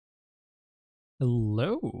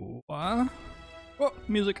Hello. Oh,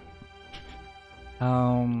 music.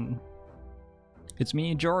 It's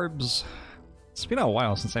me, Jorbs. It's been a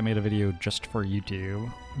while since I made a video just for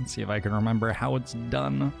YouTube. Let's see if I can remember how it's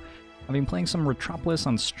done. I've been playing some Ratropolis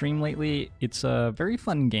on stream lately. It's a very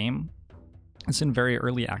fun game. It's in very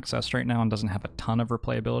early access right now and doesn't have a ton of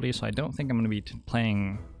replayability, so I don't think I'm going to be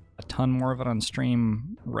playing a ton more of it on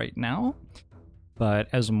stream right now. But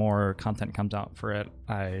as more content comes out for it,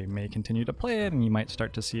 I may continue to play it, and you might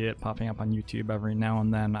start to see it popping up on YouTube every now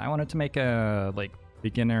and then. I wanted to make a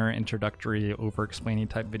beginner, introductory, over-explaining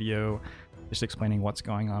type video, just explaining what's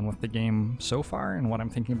going on with the game so far and what I'm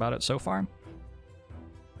thinking about it so far.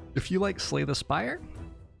 If you like Slay the Spire,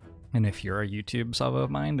 and if you're a YouTube sub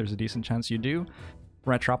of mine, there's a decent chance you do,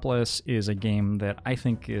 Ratropolis is a game that I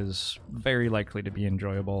think is very likely to be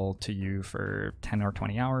enjoyable to you for 10 or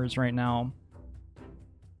 20 hours right now.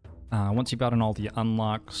 Once you've gotten all the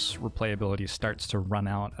unlocks, replayability starts to run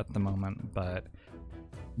out at the moment, but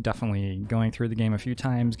definitely going through the game a few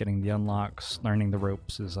times, getting the unlocks, learning the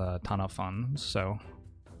ropes is a ton of fun. So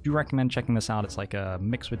I do recommend checking this out. It's like a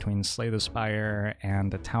mix between Slay the Spire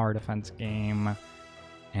and a tower defense game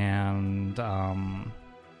and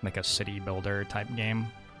like a city builder type game.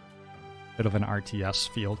 Bit of an RTS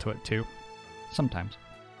feel to it too, sometimes.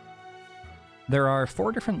 There are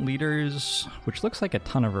 4 different leaders, which looks like a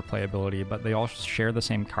ton of replayability, but they all share the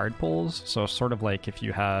same card pools, so sort of like if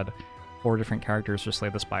you had 4 different characters for Slay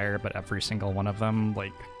the Spire, but every single one of them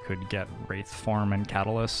could get Wraith Form and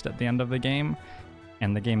Catalyst at the end of the game,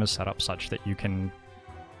 and the game is set up such that you can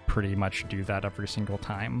pretty much do that every single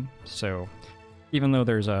time. So even though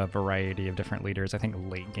there's a variety of different leaders, I think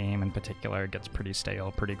late game in particular gets pretty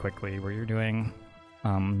stale pretty quickly, where you're doing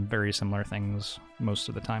very similar things most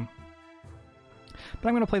of the time. But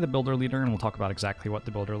I'm going to play the Builder Leader, and we'll talk about exactly what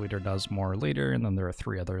the Builder Leader does more later, and then there are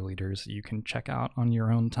 3 other leaders that you can check out on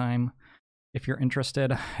your own time if you're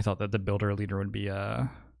interested. I thought that the Builder Leader would be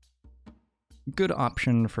a good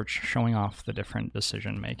option for showing off the different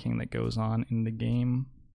decision-making that goes on in the game.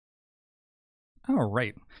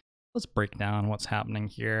 Alright, let's break down what's happening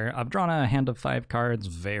here. I've drawn a hand of 5 cards,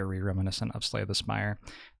 very reminiscent of Slay the Spire.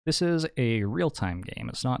 This is a real-time game,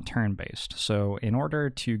 it's not turn-based, so in order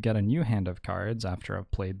to get a new hand of cards after I've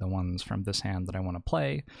played the ones from this hand that I want to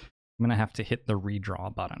play, I'm going to have to hit the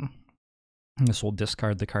redraw button. And this will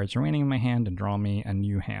discard the cards remaining in my hand and draw me a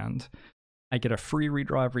new hand. I get a free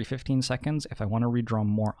redraw every 15 seconds. If I want to redraw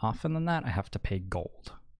more often than that, I have to pay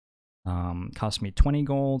gold. Cost me 20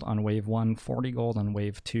 gold on wave 1, 40 gold on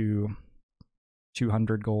wave 2,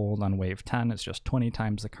 200 gold on wave 10. It's just 20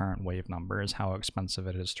 times the current wave number is how expensive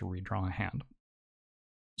it is to redraw a hand.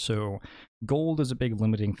 So gold is a big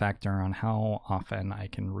limiting factor on how often I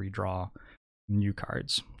can redraw new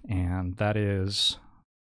cards, and that is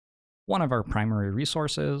one of our primary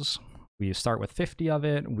resources. We start with 50 of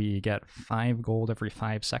it. We get 5 gold every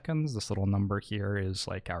 5 seconds. This little number here is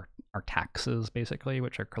like our taxes, basically,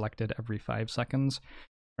 which are collected every 5 seconds.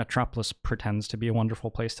 Ratropolis pretends to be a wonderful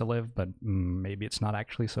place to live, but maybe it's not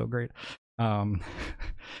actually so great.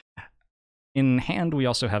 In hand, we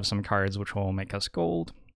also have some cards which will make us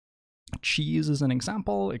gold. Cheese is an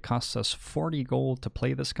example. It costs us 40 gold to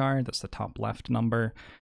play this card. That's the top left number.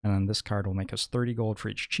 And then this card will make us 30 gold for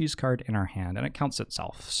each cheese card in our hand, and it counts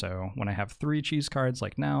itself. So when I have 3 cheese cards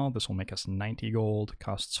like now, this will make us 90 gold,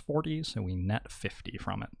 costs 40, so we net 50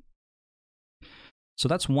 from it. So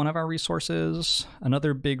that's one of our resources.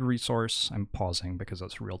 Another big resource, I'm pausing because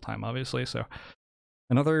it's real time, obviously. So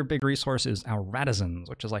another big resource is our Radizens,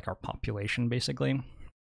 which is like our population, basically.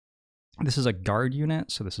 This is a guard unit,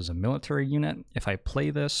 so this is a military unit. If I play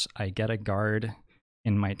this, I get a guard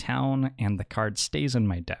in my town, and the card stays in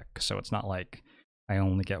my deck. So it's not like I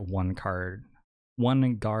only get one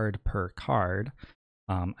guard per card.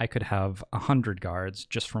 I could have 100 guards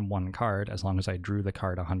just from one card as long as I drew the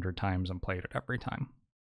card 100 times and played it every time.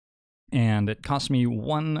 And it costs me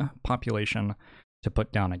 1 population to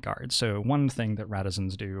put down a guard. So one thing that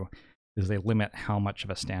Radizens do is they limit how much of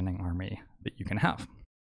a standing army that you can have.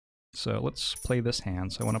 So let's play this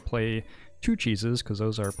hand. So I want to play 2 cheeses because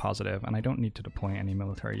those are positive, and I don't need to deploy any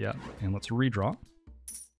military yet. And let's redraw.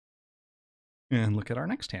 And look at our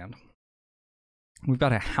next hand. We've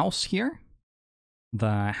got a house here.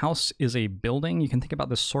 The house is a building. You can think about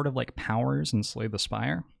this sort of like powers in Slay the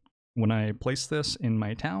Spire. When I place this in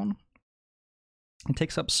my town, it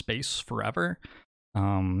takes up space forever.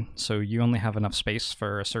 So you only have enough space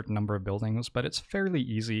for a certain number of buildings, but it's fairly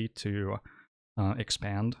easy to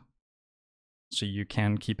expand. So you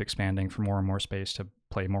can keep expanding for more and more space to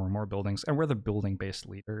play more and more buildings. And we're the building-based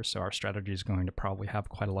leader, so our strategy is going to probably have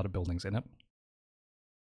quite a lot of buildings in it.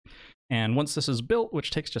 And once this is built,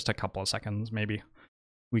 which takes just a couple of seconds maybe,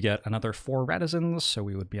 we get another 4 Radizens, so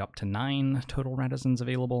we would be up to 9 total Radizens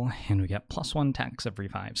available, and we get +1 tax every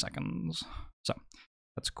 5 seconds. So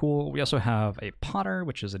that's cool. We also have a Potter,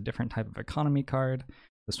 which is a different type of economy card.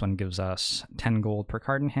 This one gives us 10 gold per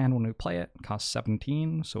card in hand when we play it, costs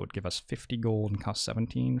 17, so it would give us 50 gold and cost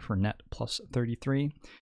 17 for net +33.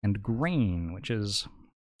 And Grain, which is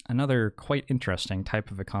another quite interesting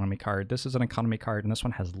type of economy card. This is an economy card, and this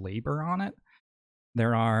one has labor on it.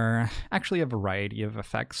 There are actually a variety of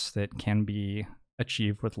effects that can be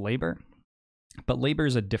achieved with labor, but labor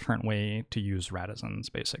is a different way to use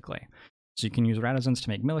Radizens, basically. So you can use Radizens to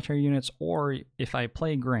make military units, or if I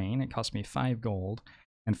play Grain, it costs me 5 gold,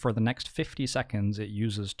 and for the next 50 seconds it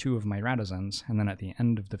uses 2 of my Radizens, and then at the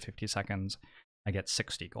end of the 50 seconds I get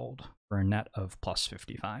 60 gold for a net of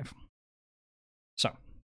 +55. So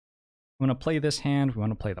we want to play this hand, we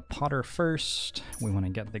want to play the Potter first, we want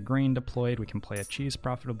to get the Grain deployed, we can play a cheese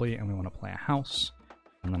profitably, and we want to play a house,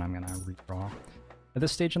 and then I'm going to redraw. At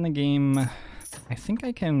this stage in the game, I think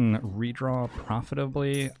I can redraw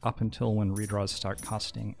profitably up until when redraws start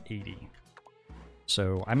costing 80.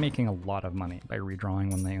 So I'm making a lot of money by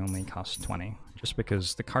redrawing when they only cost 20, just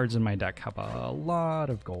because the cards in my deck have a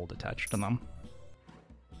lot of gold attached to them.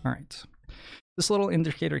 Alright. This little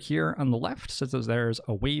indicator here on the left says that there's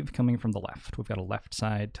a wave coming from the left. We've got a left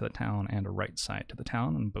side to the town and a right side to the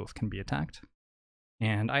town, and both can be attacked.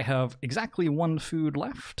 And I have exactly 1 food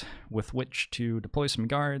left with which to deploy some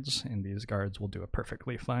guards, and these guards will do a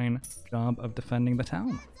perfectly fine job of defending the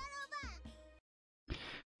town.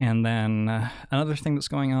 And then another thing that's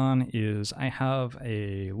going on is I have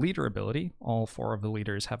a leader ability. All 4 of the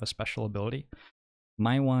leaders have a special ability.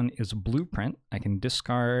 My one is Blueprint. I can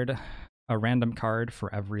discard a random card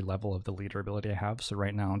for every level of the leader ability I have, so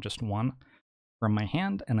right now just 1 from my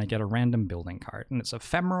hand, and I get a random building card. And it's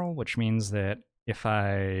ephemeral, which means that if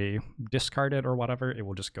I discard it or whatever, it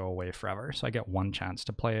will just go away forever. So I get 1 chance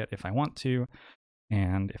to play it if I want to,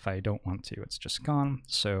 and if I don't want to, it's just gone.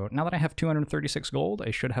 So now that I have 236 gold,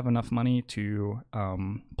 I should have enough money to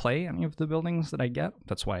play any of the buildings that I get.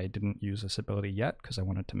 That's why I didn't use this ability yet, because I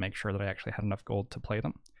wanted to make sure that I actually had enough gold to play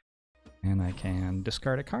them. And I can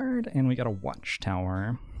discard a card, and we got a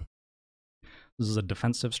Watchtower. This is a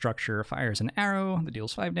defensive structure, fires an arrow that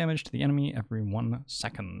deals 5 damage to the enemy every 1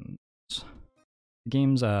 second. The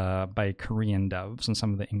game's by Korean devs, and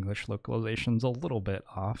some of the English localization's a little bit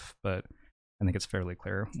off, but I think it's fairly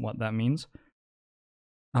clear what that means.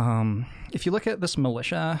 If you look at this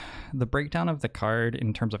militia, the breakdown of the card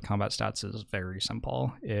in terms of combat stats is very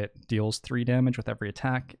simple. It deals 3 damage with every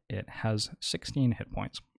attack. It has 16 hit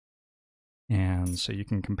points. And so you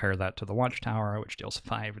can compare that to the Watchtower, which deals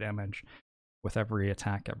 5 damage with every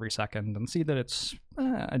attack every second, and see that it's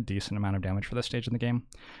a decent amount of damage for this stage in the game.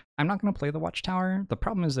 I'm not going to play the Watchtower. The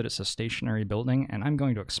problem is that it's a stationary building, and I'm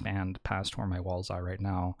going to expand past where my walls are right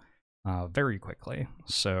now very quickly,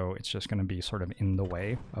 so it's just going to be sort of in the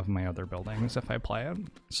way of my other buildings if I play it.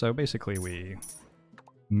 So basically we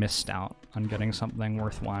missed out on getting something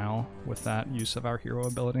worthwhile with that use of our hero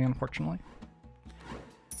ability, unfortunately.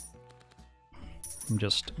 I'm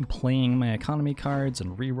just playing my economy cards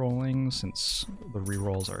and re-rolling, since the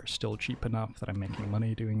re-rolls are still cheap enough that I'm making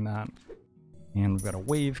money doing that. And we've got a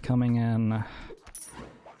wave coming in, a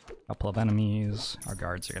couple of enemies. Our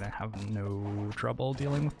guards are going to have no trouble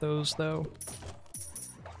dealing with those, though.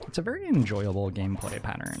 It's a very enjoyable gameplay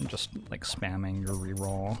pattern, just like spamming your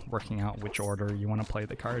re-roll, working out which order you want to play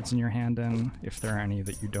the cards in your hand in, if there are any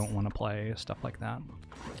that you don't want to play, stuff like that.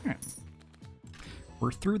 Alright.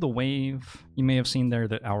 We're through the wave. You may have seen there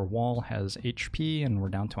that our wall has HP, and we're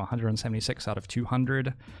down to 176 out of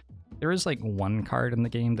 200. There is like 1 card in the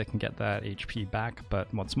game that can get that HP back,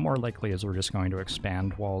 but what's more likely is we're just going to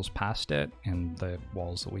expand walls past it, and the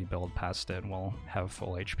walls that we build past it will have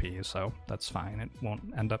full HP, so that's fine. It won't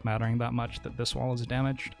end up mattering that much that this wall is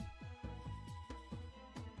damaged.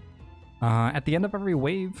 At the end of every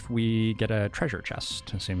wave, we get a treasure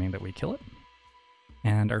chest, assuming that we kill it.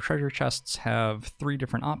 And our treasure chests have 3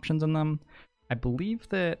 different options in them. I believe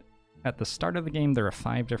that at the start of the game there are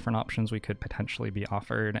 5 different options we could potentially be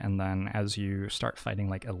offered, and then as you start fighting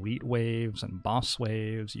like elite waves and boss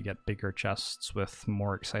waves, you get bigger chests with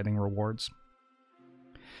more exciting rewards.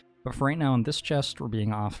 But for right now, in this chest we're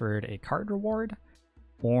being offered a card reward,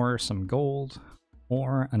 or some gold,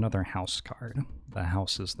 or another house card. The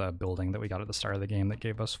house is the building that we got at the start of the game that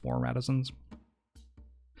gave us 4 Radizens.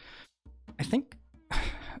 I think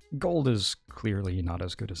gold is clearly not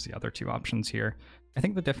as good as the other 2 options here. I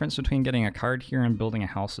think the difference between getting a card here and building a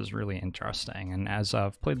house is really interesting, and as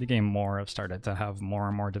I've played the game more, I've started to have more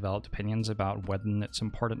and more developed opinions about when it's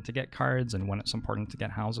important to get cards and when it's important to get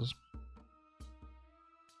houses.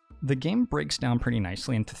 The game breaks down pretty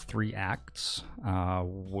nicely into 3 acts,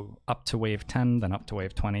 up to wave 10, then up to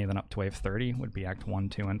wave 20, then up to wave 30 would be act 1,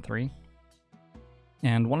 2, and 3.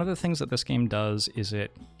 And one of the things that this game does is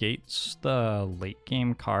it gates the late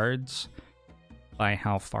game cards by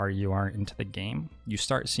how far you are into the game. You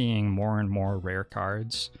start seeing more and more rare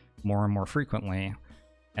cards more and more frequently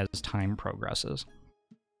as time progresses.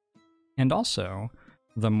 And also,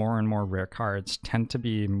 the more and more rare cards tend to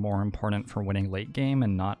be more important for winning late game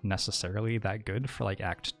and not necessarily that good for like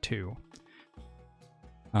Act 2.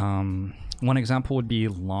 One example would be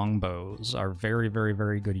longbows are very, very,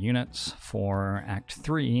 very good units for Act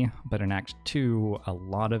 3, but in Act 2, a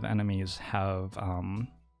lot of enemies have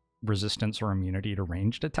resistance or immunity to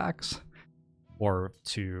ranged attacks, or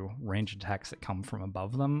to ranged attacks that come from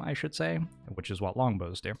above them, I should say, which is what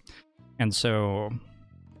longbows do. And so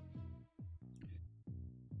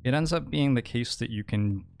it ends up being the case that you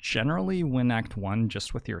can generally win Act 1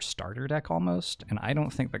 just with your starter deck almost, and I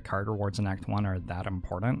don't think that card rewards in Act 1 are that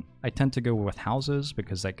important. I tend to go with houses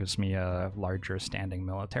because that gives me a larger standing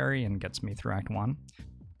military and gets me through Act 1.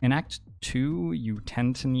 In Act 2, you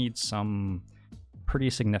tend to need some pretty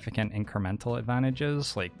significant incremental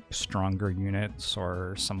advantages, like stronger units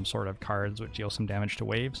or some sort of cards which deal some damage to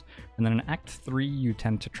waves. And then in Act 3, you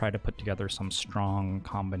tend to try to put together some strong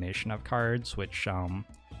combination of cards, which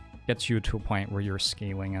gets you to a point where you're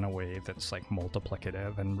scaling in a way that's like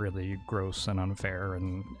multiplicative and really gross and unfair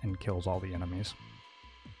and kills all the enemies.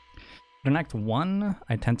 But in Act 1,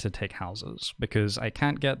 I tend to take houses, because I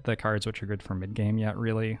can't get the cards which are good for mid-game yet,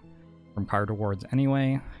 really, from card rewards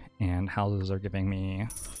anyway, and houses are giving me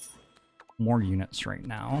more units right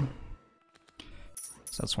now.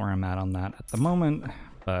 So that's where I'm at on that at the moment,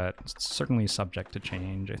 but it's certainly subject to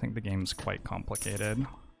change. I think the game's quite complicated.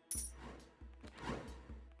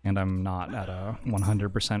 And I'm not at a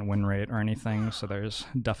 100% win rate or anything, so there's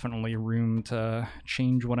definitely room to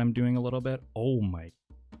change what I'm doing a little bit. Oh my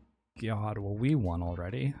god, well, we won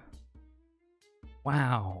already.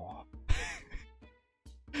 Wow.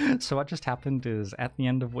 So what just happened is, at the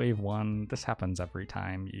end of wave 1, this happens every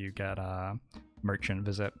time you get a merchant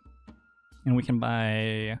visit, and we can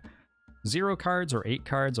buy 0 cards or 8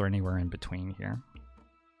 cards or anywhere in between here.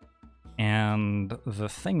 And the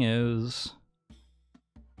thing is,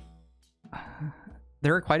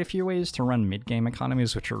 there are quite a few ways to run mid-game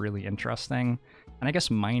economies which are really interesting, and I guess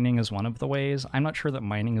mining is one of the ways. I'm not sure that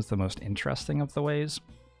mining is the most interesting of the ways.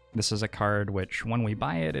 This is a card which, when we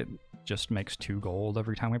buy it, it just makes 2 gold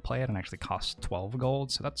every time we play it, and actually costs 12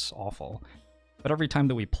 gold, so that's awful. But every time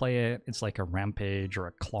that we play it, it's like a rampage or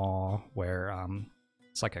a claw, where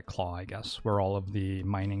it's like a claw, I guess, where all of the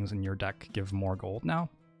minings in your deck give more gold now.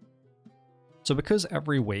 So because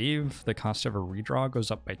every wave, the cost of a redraw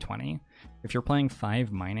goes up by 20, if you're playing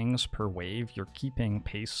 5 minings per wave, you're keeping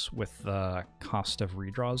pace with the cost of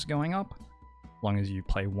redraws going up, as long as you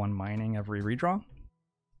play 1 mining every redraw.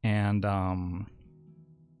 And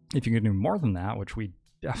if you can do more than that, which we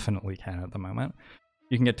definitely can at the moment,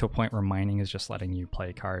 you can get to a point where mining is just letting you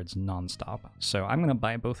play cards non-stop. So I'm going to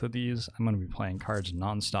buy both of these. I'm going to be playing cards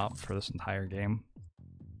non-stop for this entire game.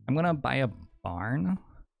 I'm going to buy a barn.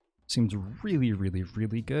 Seems really, really,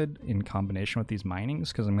 really good in combination with these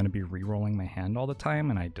minings, because I'm going to be re-rolling my hand all the time,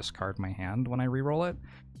 and I discard my hand when I re-roll it.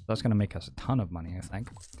 That's going to make us a ton of money, I think.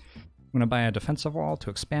 I'm going to buy a defensive wall to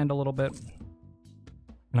expand a little bit,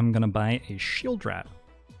 and I'm going to buy a shield rat.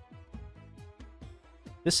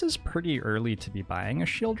 This is pretty early to be buying a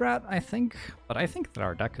shield rat, I think, but I think that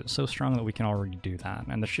our deck is so strong that we can already do that,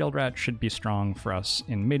 and the shield rat should be strong for us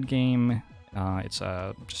in mid-game. It's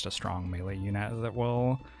just a strong melee unit that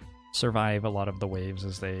will survive a lot of the waves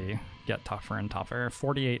as they get tougher and tougher.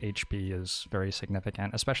 48 HP is very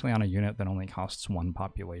significant, especially on a unit that only costs 1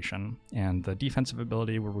 population, and the defensive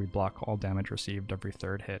ability where we block all damage received every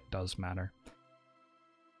 3rd hit does matter.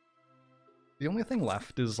 The only thing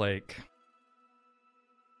left is, like,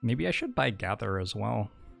 maybe I should buy Gather as well.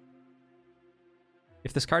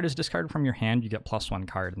 If this card is discarded from your hand, you get +1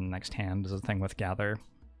 card in the next hand, is the thing with Gather.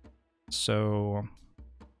 So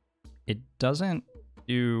it doesn't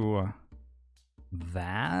do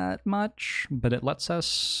that much, but it lets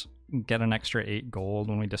us get an extra 8 gold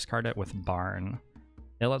when we discard it with Barn.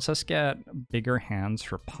 It lets us get bigger hands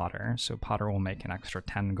for Potter, so Potter will make an extra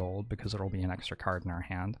 10 gold because it'll be an extra card in our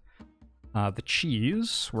hand. The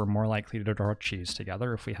cheese, we're more likely to draw cheese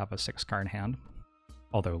together if we have a 6-card hand,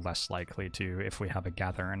 although less likely to if we have a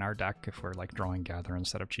Gather in our deck, if we're like drawing Gather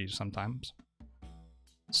instead of cheese sometimes.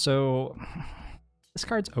 So this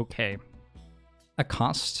card's okay. A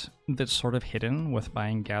cost that's sort of hidden with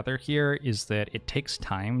buying Gather here is that it takes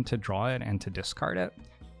time to draw it and to discard it.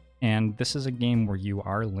 And this is a game where you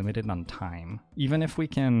are limited on time. Even if we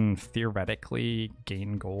can theoretically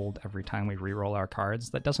gain gold every time we reroll our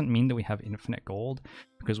cards, that doesn't mean that we have infinite gold,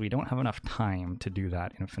 because we don't have enough time to do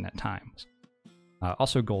that infinite times.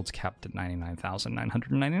 Also, gold's capped at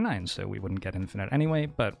 99,999, so we wouldn't get infinite anyway,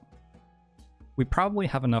 but we probably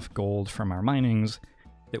have enough gold from our minings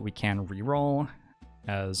that we can reroll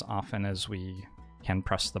as often as we can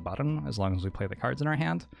press the button, as long as we play the cards in our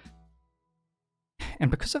hand. And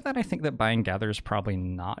because of that, I think that buying Gather is probably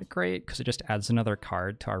not great, because it just adds another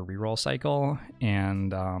card to our reroll cycle,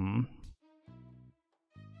 and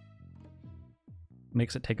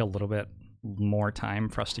makes it take a little bit more time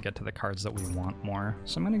for us to get to the cards that we want more.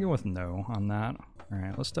 So I'm going to go with no on that. All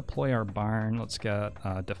right, let's deploy our barn. Let's get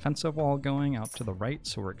a defensive wall going out to the right,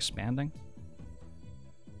 so we're expanding.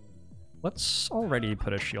 Let's already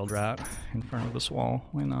put a shield rat in front of this wall.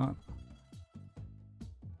 Why not?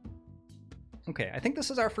 Okay, I think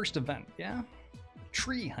this is our first event, yeah?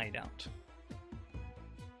 Tree hideout.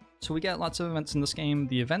 So we get lots of events in this game.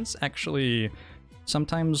 The events actually,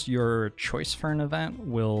 sometimes your choice for an event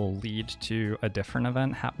will lead to a different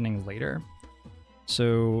event happening later.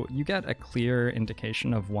 So you get a clear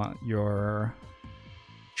indication of what your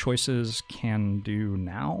choices can do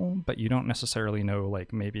now, but you don't necessarily know,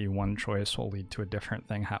 like, maybe one choice will lead to a different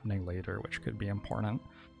thing happening later, which could be important.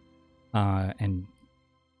 And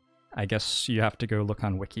I guess you have to go look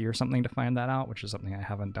on Wiki or something to find that out, which is something I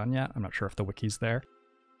haven't done yet. I'm not sure if the Wiki's there.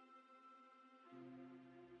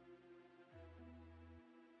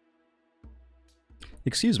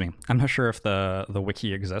 Excuse me, I'm not sure if the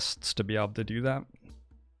Wiki exists to be able to do that.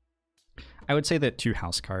 I would say that 2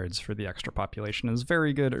 house cards for the extra population is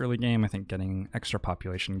very good early game. I think getting extra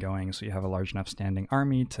population going so you have a large enough standing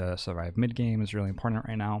army to survive mid-game is really important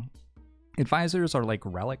right now. Advisors are like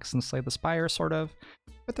relics in Slay the Spire, sort of,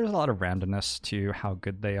 but there's a lot of randomness to how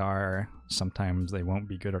good they are. Sometimes they won't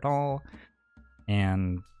be good at all,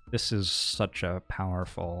 and this is such a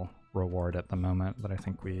powerful reward at the moment that I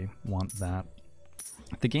think we want that.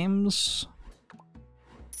 The game's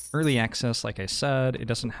early access, like I said, it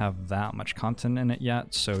doesn't have that much content in it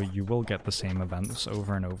yet, so you will get the same events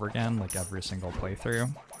over and over again, like every single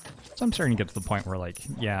playthrough. So I'm starting to get to the point where, like,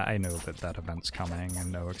 yeah, I know that that event's coming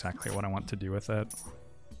and know exactly what I want to do with it.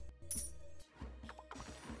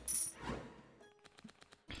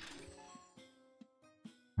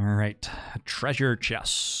 Alright, treasure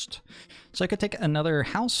chest. So I could take another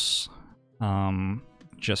house,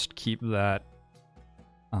 just keep that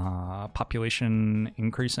population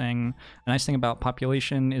increasing. The nice thing about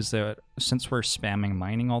population is that since we're spamming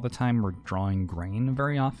mining all the time, we're drawing grain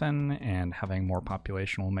very often, and having more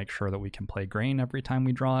population will make sure that we can play grain every time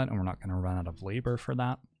we draw it, and we're not going to run out of labor for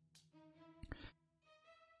that.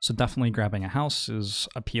 So definitely grabbing a house is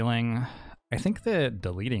appealing. I think that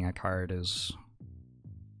deleting a card is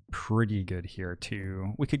pretty good here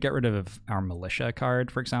too. We could get rid of our militia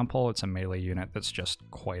card, for example. It's a melee unit that's just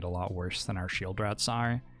quite a lot worse than our shield rats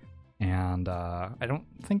are. And I don't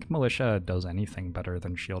think militia does anything better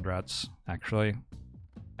than shield rats, actually.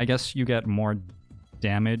 I guess you get more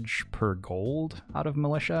damage per gold out of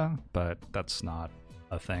militia, but that's not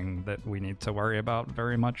a thing that we need to worry about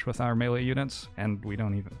very much with our melee units. And we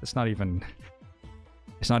don't even, it's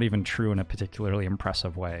not even true in a particularly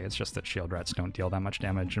impressive way. It's just that shield rats don't deal that much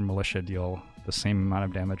damage, and militia deal the same amount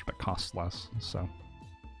of damage but cost less. So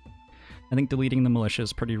I think deleting the militia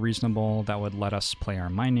is pretty reasonable. That would let us play our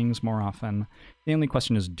minings more often. The only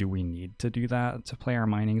question is, do we need to do that to play our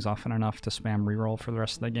minings often enough to spam reroll for the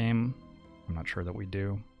rest of the game? I'm not sure that we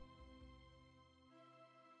do.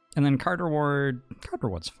 And then card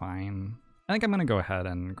reward's fine. I think I'm gonna go ahead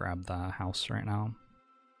and grab the house right now.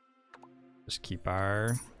 Just keep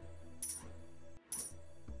our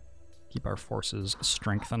forces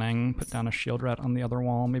strengthening. Put down a shield rat on the other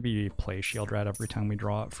wall. Maybe play shield rat every time we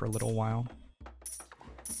draw it for a little while.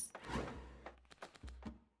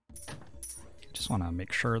 Just want to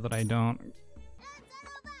make sure that I don't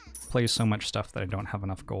play so much stuff that I don't have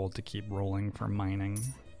enough gold to keep rolling for mining.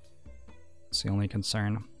 It's the only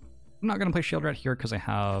concern. I'm not going to play shield rat here because I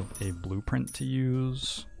have a blueprint to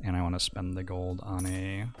use, and I want to spend the gold on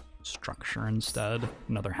a structure instead.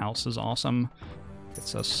 Another house is awesome.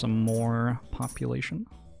 Gets us some more population.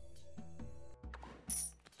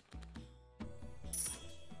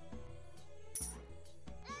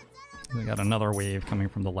 We got another wave coming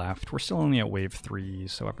from the left. We're still only at wave 3,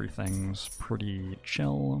 so everything's pretty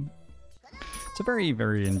chill. It's a very,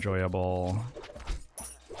 very enjoyable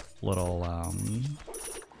little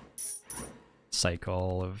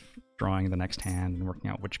cycle of drawing the next hand and working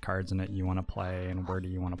out which cards in it you want to play and where do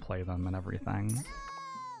you want to play them and everything.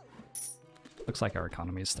 Looks like our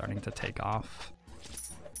economy is starting to take off.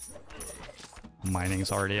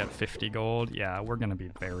 Mining's already at 50 gold. Yeah, we're going to be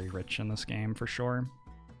very rich in this game for sure.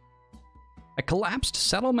 A collapsed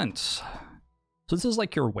settlement. So this is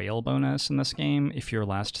like your whale bonus in this game. If your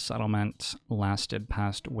last settlement lasted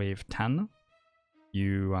past wave 10,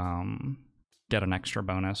 you get an extra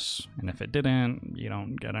bonus, and if it didn't, you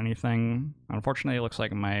don't get anything. Unfortunately, it looks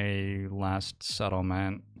like my last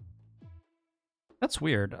settlement... That's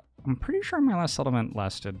weird. I'm pretty sure my last settlement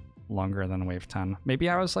lasted longer than wave 10. Maybe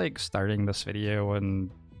I was like starting this video and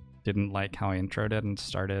didn't like how I introed it and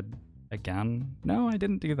started again. No, I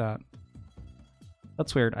didn't do that.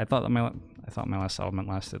 That's weird. I thought my last settlement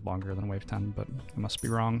lasted longer than wave 10, but I must be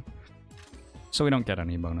wrong. So we don't get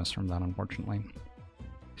any bonus from that, unfortunately.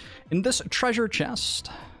 In this treasure chest,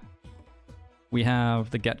 we have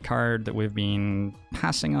the get card that we've been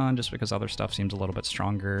passing on just because other stuff seems a little bit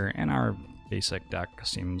stronger, and our basic deck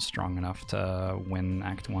seems strong enough to win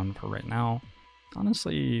Act 1 for right now.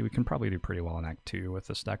 Honestly, we can probably do pretty well in Act 2 with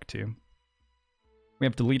this deck too. We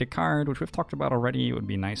have delete a card, which we've talked about already. It would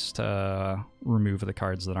be nice to remove the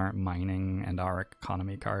cards that aren't mining and our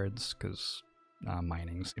economy cards, because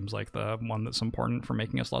mining seems like the one that's important for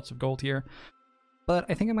making us lots of gold here. But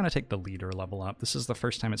I think I'm going to take the leader level up. This is the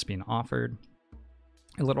first time it's being offered.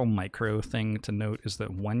 A little micro thing to note is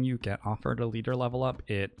that when you get offered a leader level up,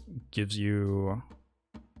 it gives you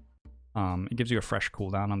a fresh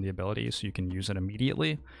cooldown on the ability, so you can use it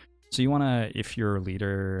immediately. So you want to, if your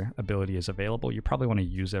leader ability is available, you probably want to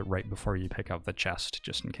use it right before you pick up the chest,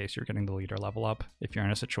 just in case you're getting the leader level up, if you're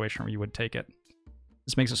in a situation where you would take it.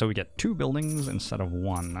 This makes it so we get 2 buildings instead of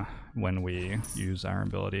 1 when we use our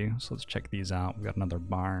ability. So let's check these out. We've got another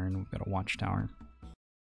barn, we've got a watchtower.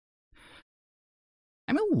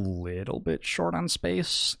 I'm a little bit short on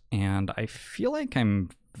space, and I feel like I'm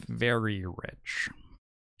very rich.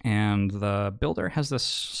 And the builder has this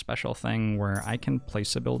special thing where I can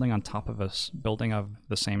place a building on top of a building of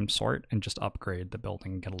the same sort and just upgrade the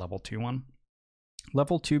building and get a level 2 one.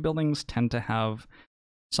 Level 2 buildings tend to have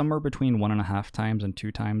somewhere between 1.5 times and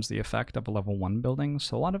 2 times the effect of a level 1 building.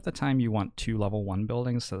 So a lot of the time you want 2 level 1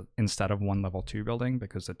 buildings instead of 1 level 2 building,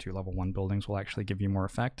 because the 2 level 1 buildings will actually give you more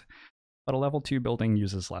effect. But a level 2 building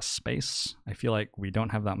uses less space. I feel like we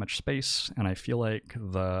don't have that much space, and I feel like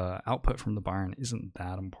the output from the barn isn't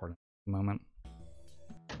that important at the moment.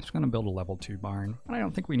 I'm just going to build a level 2 barn, and I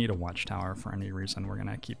don't think we need a watchtower for any reason. We're going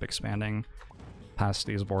to keep expanding past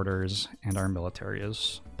these borders, and our military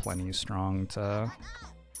is plenty strong to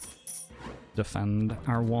defend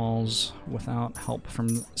our walls without help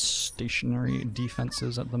from stationary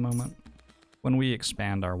defenses at the moment. When we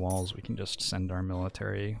expand our walls, we can just send our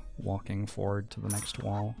military walking forward to the next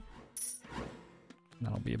wall.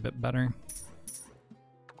 That'll be a bit better.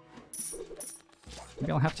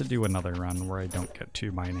 Maybe I'll have to do another run where I don't get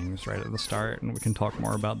 2 minings right at the start, and we can talk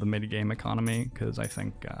more about the mid-game economy, because I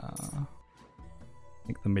think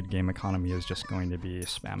the mid-game economy is just going to be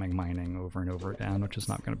spamming mining over and over again, which is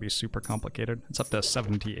not going to be super complicated. It's up to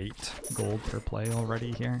 78 gold per play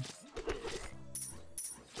already here.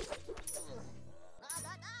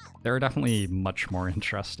 There are definitely much more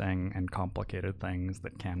interesting and complicated things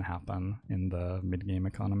that can happen in the mid-game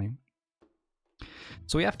economy.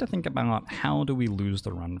 So we have to think about, how do we lose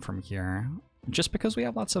the run from here? Just because we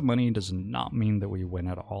have lots of money does not mean that we win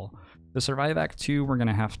at all. To survive Act 2, we're going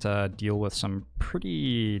to have to deal with some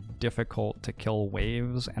pretty difficult to kill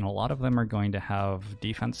waves, and a lot of them are going to have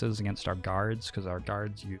defenses against our guards, because our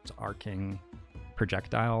guards use arcing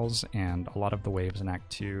projectiles, and a lot of the waves in Act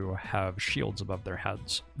 2 have shields above their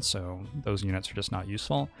heads, so those units are just not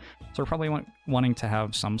useful. So we're probably wanting to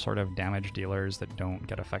have some sort of damage dealers that don't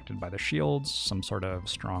get affected by the shields, some sort of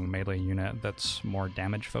strong melee unit that's more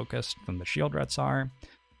damage focused than the shield rets are,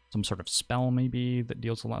 some sort of spell maybe that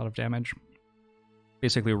deals a lot of damage.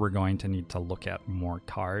 Basically, we're going to need to look at more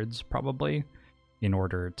cards probably in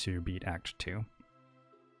order to beat Act 2.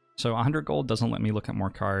 So 100 gold doesn't let me look at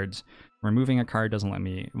more cards. Removing a card doesn't let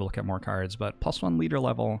me look at more cards, but +1 leader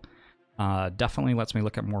level definitely lets me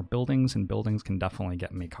look at more buildings, and buildings can definitely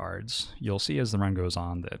get me cards. You'll see as the run goes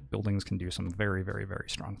on that buildings can do some very, very, very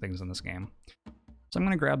strong things in this game. So I'm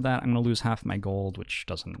going to grab that. I'm going to lose half my gold, which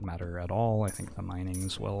doesn't matter at all. I think the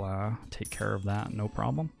minings will take care of that, no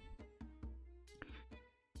problem.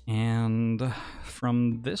 And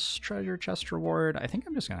from this treasure chest reward, I think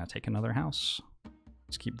I'm just going to take another house.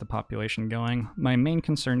 Let's keep the population going. My main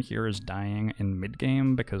concern here is dying in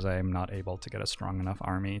mid-game, because I'm not able to get a strong enough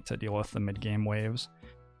army to deal with the mid-game waves.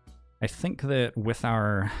 I think that with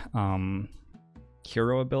our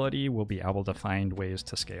hero ability, we'll be able to find ways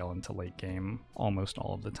to scale into late game almost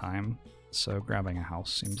all of the time. So grabbing a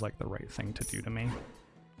house seems like the right thing to do to me.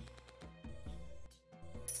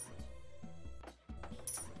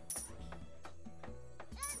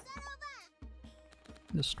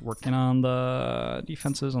 Just working on the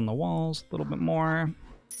defenses on the walls a little bit more.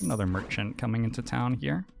 Another merchant coming into town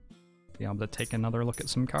here. Be able to take another look at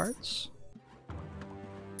some cards.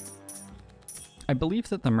 I believe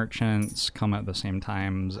that the merchants come at the same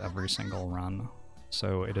times every single run,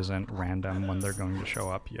 so it isn't random when they're going to show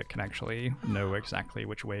up. You can actually know exactly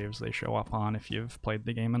which waves they show up on if you've played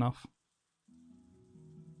the game enough.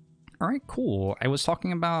 Alright, cool. I was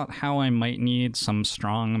talking about how I might need some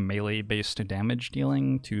strong melee-based damage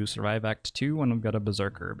dealing to survive Act 2 when we've got a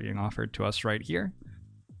Berserker being offered to us right here.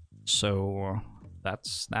 So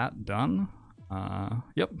that's that done.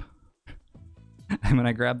 Yep. I'm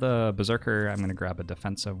gonna grab the Berserker, I'm gonna grab a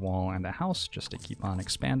defensive wall and a house just to keep on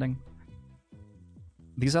expanding.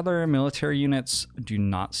 These other military units do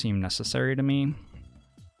not seem necessary to me.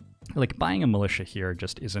 Like, buying a militia here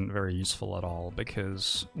just isn't very useful at all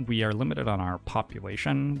because we are limited on our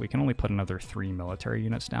population. We can only put another 3 military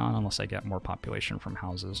units down unless I get more population from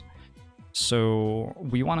houses. So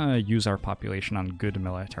we want to use our population on good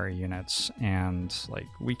military units, and like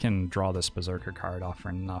we can draw this Berserker card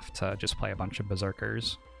often enough to just play a bunch of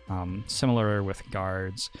Berserkers. Similar with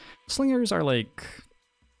guards. Slingers are like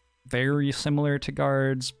very similar to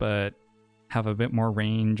guards, but have a bit more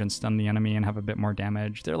range and stun the enemy and have a bit more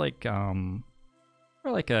damage. They're like an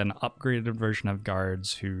upgraded version of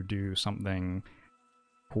guards who do something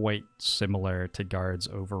quite similar to guards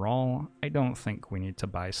overall. I don't think we need to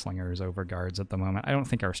buy slingers over guards at the moment. I don't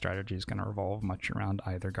think our strategy is going to revolve much around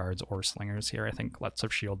either guards or slingers here. I think let's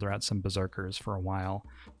have shield rats and berserkers for a while,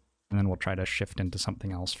 and then we'll try to shift into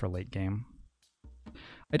something else for late game.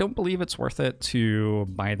 I don't believe it's worth it to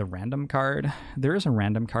buy the random card. There is a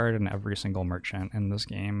random card in every single merchant in this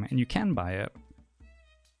game, and you can buy it.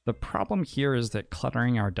 The problem here is that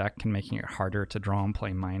cluttering our deck and making it harder to draw and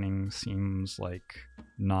play mining seems like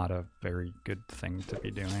not a very good thing to be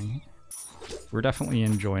doing. We're definitely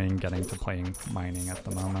enjoying getting to playing mining at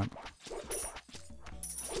the moment.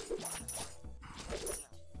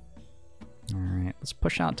 Alright, let's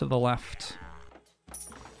push out to the left.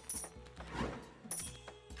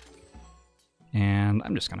 And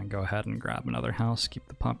I'm just going to go ahead and grab another house, keep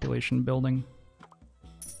the population building.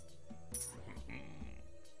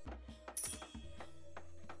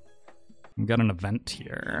 We've got an event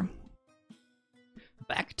here.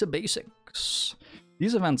 Back to basics.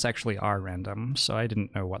 These events actually are random, so I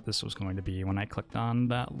didn't know what this was going to be when I clicked on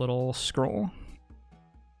that little scroll.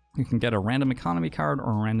 You can get a random economy card or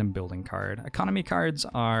a random building card. Economy cards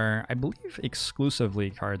are, I believe, exclusively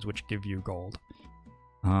cards which give you gold.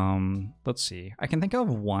 Let's see. I can think of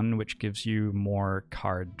one which gives you more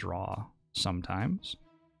card draw sometimes.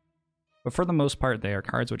 But for the most part, they are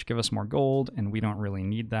cards which give us more gold, and we don't really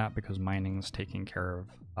need that because mining's taking care of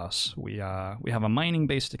us. We have a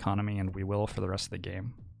mining-based economy, and we will for the rest of the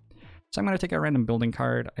game. So I'm going to take a random building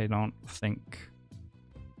card. I don't think...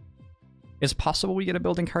 It's possible we get a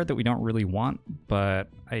building card that we don't really want, but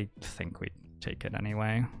I think we take it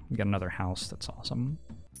anyway. We get another house. That's awesome.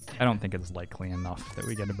 I don't think it's likely enough that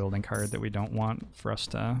we get a building card that we don't want for us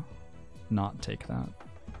to not take that.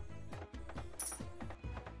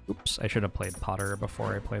 Oops, I should have played Potter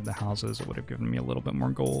before I played the houses. It would have given me a little bit more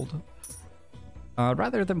gold.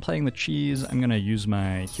 Rather than playing the cheese, I'm going to use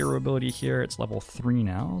my hero ability here. It's level 3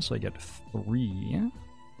 now, so I get 3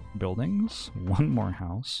 buildings, 1 more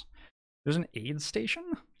house. There's an aid station?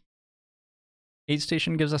 Aid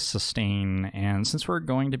station gives us sustain, and since we're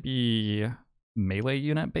going to be melee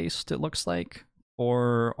unit based, it looks like,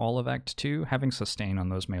 for all of Act 2, having sustain on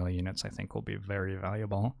those melee units I think will be very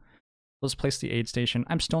valuable. Let's place the aid station.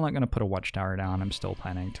 I'm still not going to put a watchtower down. I'm still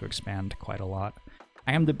planning to expand quite a lot.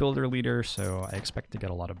 I am the builder leader, so I expect to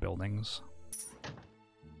get a lot of buildings.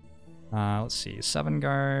 Let's see, 7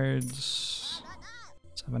 guards.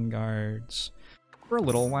 7 guards. For a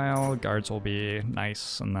little while, guards will be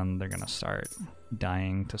nice, and then they're going to start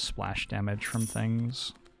dying to splash damage from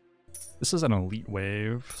things. This is an elite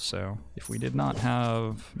wave, so if we did not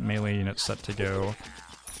have melee units set to go,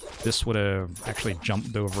 this would have actually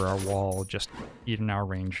jumped over our wall, just eaten our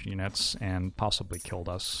ranged units, and possibly killed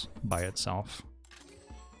us by itself.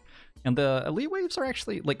 And the elite waves are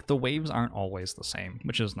actually, like, the waves aren't always the same,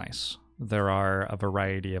 which is nice. There are a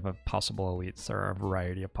variety of possible elites, there are a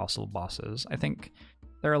variety of possible bosses. I think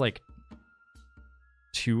there are like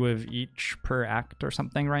 2 of each per act or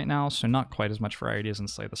something right now, so not quite as much variety as in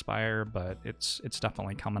Slay the Spire, but it's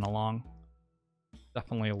definitely coming along.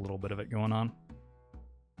 Definitely a little bit of it going on.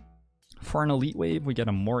 For an elite wave, we get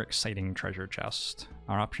a more exciting treasure chest.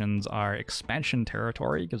 Our options are Expansion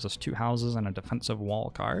Territory, gives us 2 houses and a defensive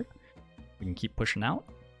wall card. We can keep pushing out.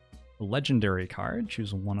 Legendary card,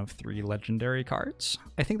 choose one of 3 legendary cards.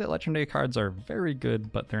 I think that legendary cards are very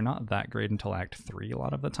good, but they're not that great until Act 3 a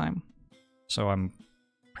lot of the time. So I'm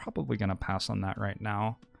probably going to pass on that right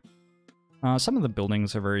now. Some of the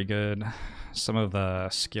buildings are very good. Some of the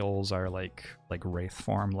skills are like Wraith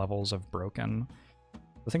Form levels of broken.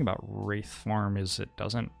 The thing about Wraith Form is it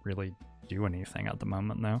doesn't really do anything at the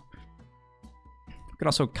moment, though. We can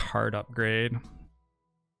also card upgrade.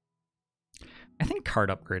 I think card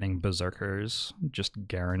upgrading Berserkers just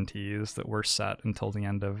guarantees that we're set until the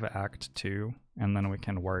end of Act 2, and then we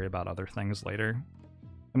can worry about other things later.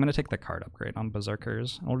 I'm going to take the card upgrade on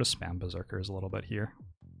Berserkers. I'll just spam Berserkers a little bit here.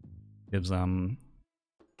 Gives them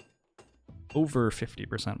over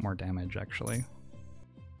 50% more damage, actually.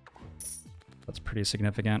 That's pretty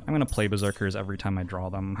significant. I'm going to play Berserkers every time I draw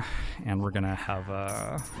them, and we're going to have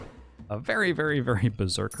a very, very, very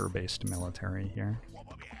Berserker-based military here.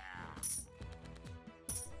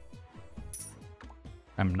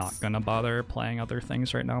 I'm not going to bother playing other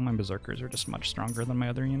things right now. My Berserkers are just much stronger than my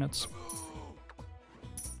other units.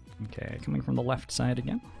 Okay, coming from the left side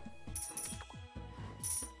again.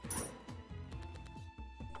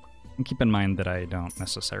 And keep in mind that I don't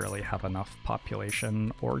necessarily have enough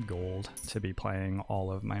population or gold to be playing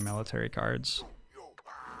all of my military cards.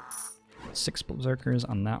 6 Berserkers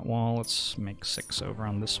on that wall. Let's make 6 over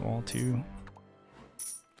on this wall too.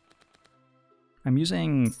 I'm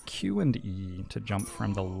using Q and E to jump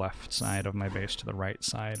from the left side of my base to the right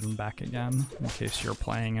side and back again, in case you're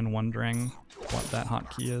playing and wondering what that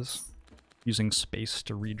hotkey is. Using space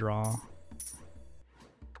to redraw.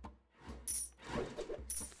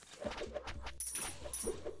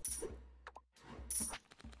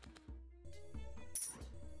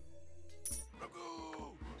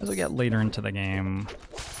 As we get later into the game,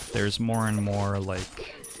 there's more and more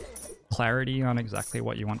like clarity on exactly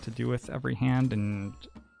what you want to do with every hand, and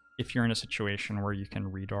if you're in a situation where you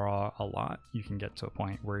can redraw a lot, you can get to a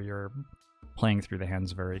point where you're playing through the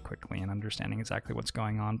hands very quickly and understanding exactly what's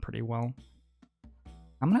going on pretty well.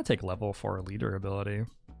 I'm gonna take level 4 leader ability.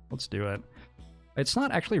 Let's do it. It's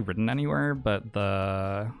not actually written anywhere, but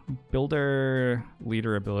the builder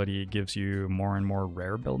leader ability gives you more and more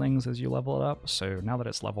rare buildings as you level it up, so now that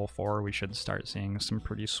it's level 4, we should start seeing some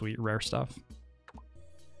pretty sweet rare stuff.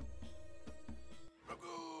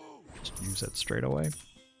 Just use it straight away.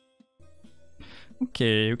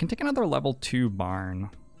 Okay, we can take another level 2 barn.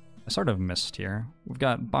 I sort of missed here. We've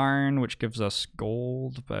got barn, which gives us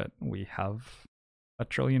gold, but we have 1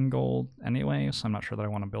 trillion gold anyway, so I'm not sure that I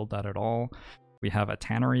want to build that at all. We have a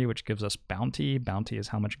tannery, which gives us bounty. Bounty is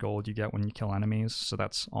how much gold you get when you kill enemies, so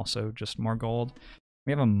that's also just more gold.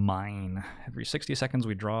 We have a mine. Every 60 seconds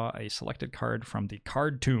we draw a selected card from the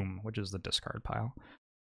card tomb, which is the discard pile.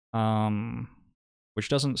 Which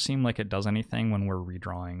doesn't seem like it does anything when we're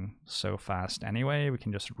redrawing so fast anyway. We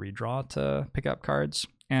can just redraw to pick up cards.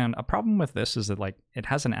 And a problem with this is that like it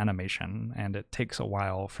has an animation and it takes a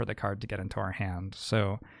while for the card to get into our hand.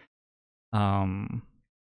 So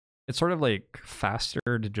it's sort of like faster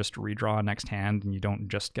to just redraw next hand and you don't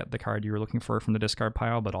just get the card you were looking for from the discard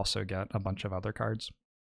pile, but also get a bunch of other cards.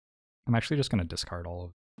 I'm actually just going to discard all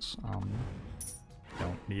of those.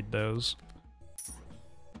 Don't need those.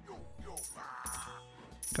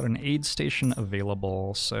 Got an aid station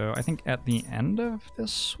available, so I think at the end of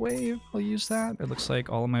this wave I'll use that. It looks like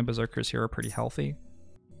all of my Berserkers here are pretty healthy.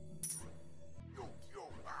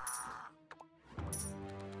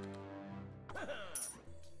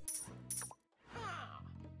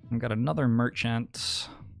 I've got another merchant.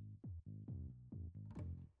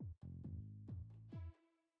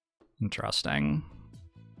 Interesting.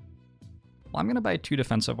 Well, I'm going to buy 2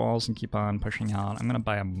 defensive walls and keep on pushing out. I'm going to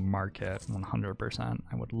buy a market 100%.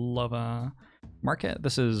 I would love a market.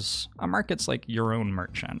 This is a market's like your own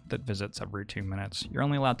merchant that visits every 2 minutes. You're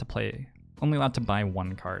only allowed to buy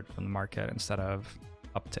 1 card from the market instead of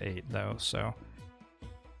up to 8 though. So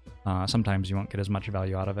sometimes you won't get as much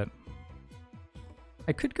value out of it.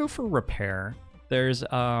 I could go for repair. There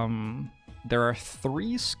are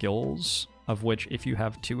 3 skills of which if you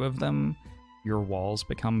have 2 of them, your walls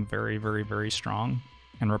become very, very, very strong,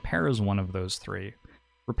 and repair is one of those 3.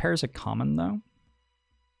 Repair is a common though,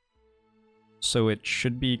 so it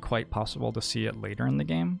should be quite possible to see it later in the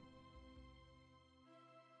game.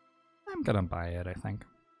 I'm gonna buy it, I think.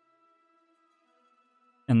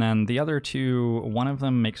 And then the other two, one of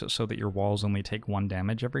them makes it so that your walls only take 1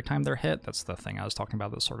 damage every time they're hit. That's the thing I was talking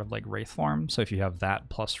about, that's sort of like Wraith form. So if you have that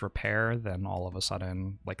plus repair, then all of a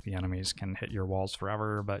sudden, like, the enemies can hit your walls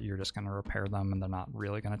forever, but you're just going to repair them and they're not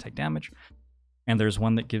really going to take damage. And there's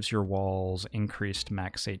one that gives your walls increased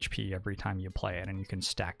max HP every time you play it, and you can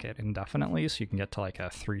stack it indefinitely, so you can get to like a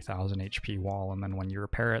 3000 HP wall, and then when you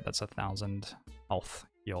repair it, that's 1000 health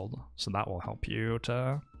healed. So that will help you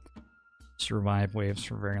to survive waves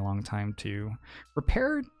for a very long time too.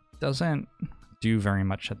 Repair doesn't do very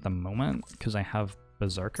much at the moment because I have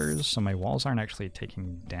berserkers, so my walls aren't actually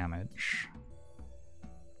taking damage.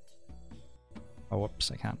 Oh, whoops,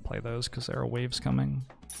 I can't play those because there are waves coming.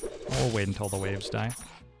 We'll wait until the waves die.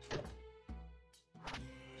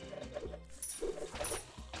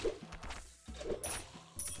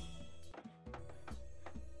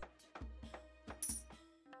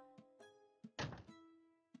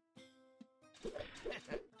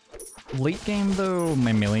 Late game though,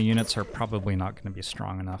 my melee units are probably not going to be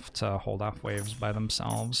strong enough to hold off waves by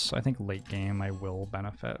themselves, so I think late game I will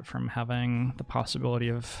benefit from having the possibility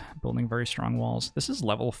of building very strong walls. This is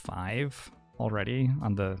level 5 already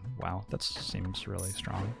on the... wow, that seems really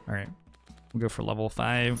strong. Alright, we'll go for level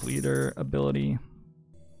 5 leader ability.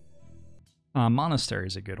 Monastery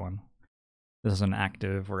is a good one. This is an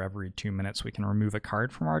active where every 2 minutes we can remove a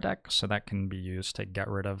card from our deck, so that can be used to get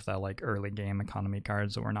rid of the like early game economy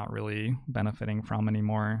cards that we're not really benefiting from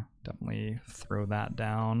anymore. Definitely throw that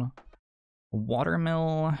down.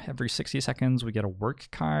 Watermill, every 60 seconds we get a work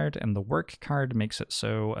card, and the work card makes it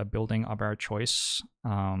so a building of our choice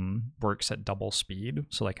works at double speed.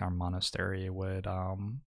 So like our monastery would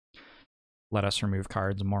let us remove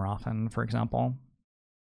cards more often, for example.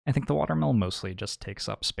 I think the watermill mostly just takes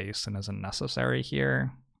up space and isn't necessary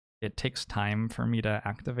here. It takes time for me to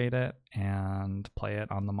activate it and play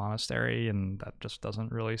it on the monastery, and that just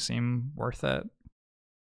doesn't really seem worth it.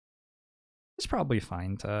 It's probably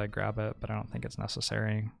fine to grab it, but I don't think it's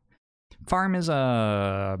necessary. Farm is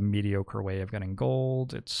a mediocre way of getting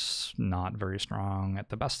gold. It's not very strong at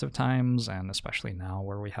the best of times, and especially now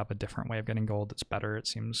where we have a different way of getting gold, it's better. It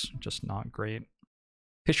seems just not great.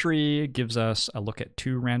 Fishery gives us a look at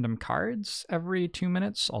 2 random cards every 2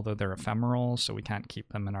 minutes, although they're ephemeral, so we can't keep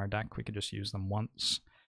them in our deck. We could just use them once.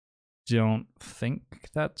 Don't think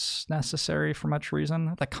that's necessary for much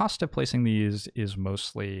reason. The cost of placing these is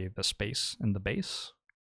mostly the space in the base,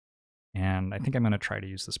 and I think I'm going to try to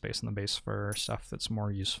use the space in the base for stuff that's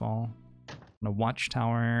more useful. And a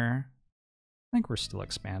watchtower, I think we're still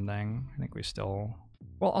expanding. I think we still...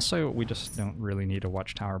 well, also, we just don't really need a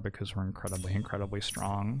watchtower because we're incredibly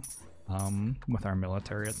strong with our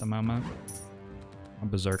military at the moment. Our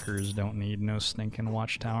berserkers don't need no stinking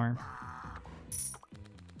watchtower.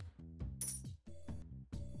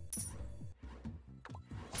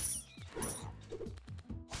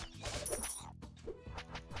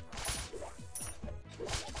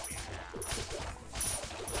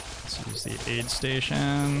 Let's use the aid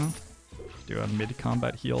station. Do a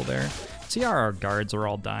mid-combat heal there. See how our guards are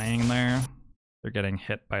all dying there? They're getting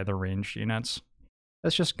hit by the ranged units.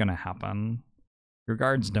 That's just gonna happen. Your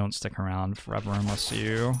guards don't stick around forever unless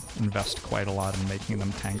you invest quite a lot in making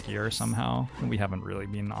them tankier somehow, and we haven't really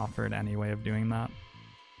been offered any way of doing that.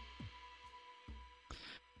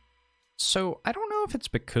 So I don't know if it's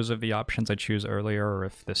because of the options I choose earlier or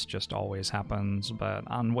if this just always happens, but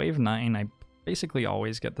on wave 9 I basically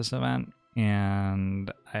always get this event,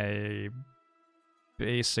 and I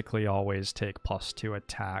basically always take +2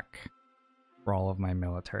 attack for all of my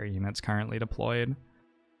military units currently deployed.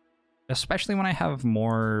 Especially when I have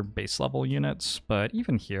more base level units, but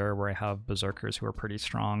even here where I have berserkers who are pretty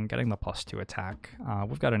strong, getting the +2 attack.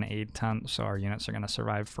 We've got an aid tent, so our units are going to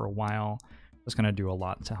survive for a while. It's going to do a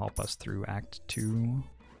lot to help us through Act 2.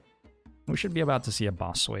 We should be about to see a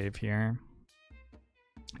boss wave here.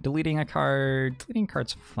 Deleting a card. Deleting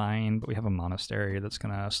cards fine, but we have a monastery that's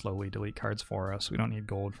going to slowly delete cards for us. We don't need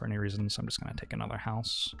gold for any reason, so I'm just going to take another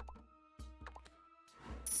house.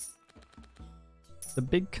 The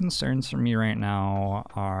big concerns for me right now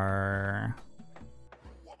are...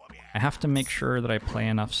 I have to make sure that I play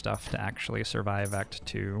enough stuff to actually survive Act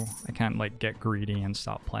 2. I can't like get greedy and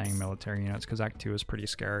stop playing military units because Act 2 is pretty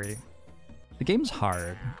scary. The game's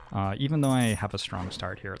hard. Even though I have a strong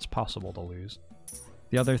start here, it's possible to lose.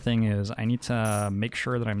 The other thing is I need to make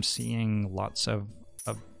sure that I'm seeing lots of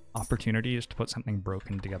opportunities to put something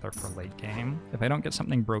broken together for late game. If I don't get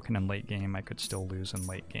something broken in late game, I could still lose in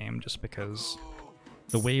late game just because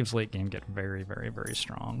the waves late game get very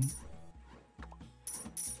strong.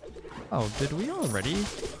 Oh, did we already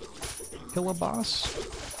kill a boss?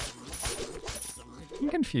 I'm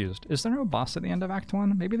confused. Is there no boss at the end of Act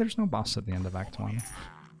 1? Maybe there's no boss at the end of Act 1.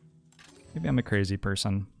 Maybe I'm a crazy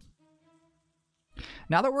person.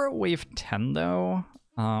 Now that we're at wave 10 though,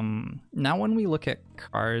 now when we look at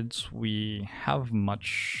cards, we have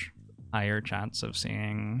much higher chance of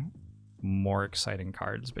seeing more exciting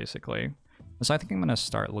cards, basically. So I think I'm going to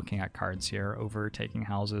start looking at cards here over taking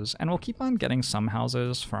houses, and we'll keep on getting some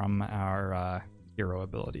houses from our hero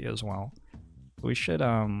ability as well. We should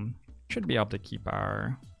be able to keep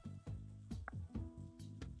our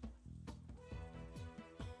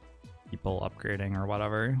people upgrading or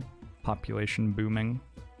whatever, population booming.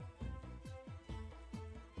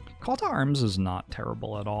 Call to Arms is not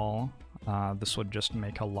terrible at all. This would just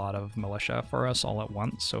make a lot of militia for us all at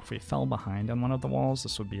once, so if we fell behind on one of the walls,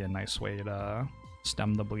 this would be a nice way to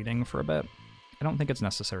stem the bleeding for a bit. I don't think it's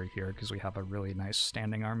necessary here because we have a really nice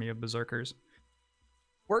standing army of berserkers.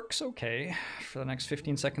 Works okay. For the next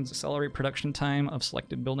 15 seconds, accelerate production time of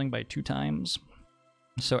selected building by 2 times.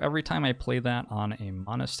 So every time I play that on a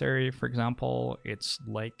monastery, for example, it's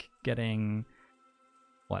like getting,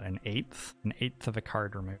 what, an eighth? An eighth of a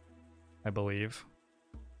card removed, I believe,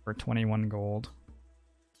 for 21 gold.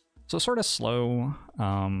 So sort of slow,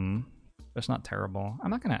 but it's not terrible. I'm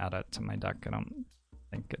not going to add it to my deck. I don't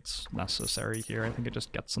think it's necessary here. I think it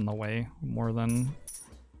just gets in the way more than...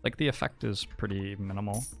 Like, the effect is pretty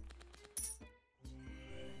minimal.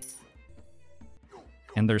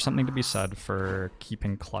 And there's something to be said for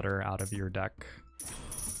keeping clutter out of your deck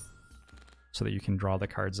so that you can draw the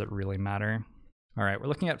cards that really matter. All right, we're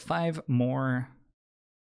looking at 5 more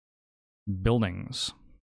buildings.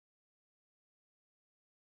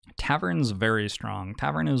 Tavern's very strong.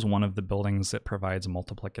 Tavern is one of the buildings that provides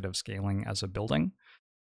multiplicative scaling as a building.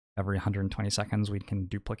 Every 120 seconds we can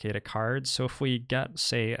duplicate a card. So if we get,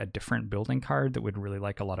 say, a different building card that we'd really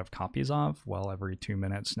like a lot of copies of, well, every 2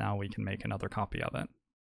 minutes now we can make another copy of it.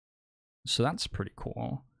 So that's pretty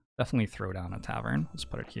cool. Definitely throw down a Tavern. Let's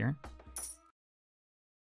put it here.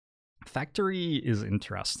 Factory is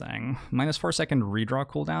interesting. -4 second redraw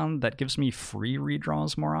cooldown. That gives me free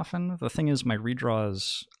redraws more often. The thing is, my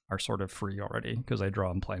redraws are sort of free already because I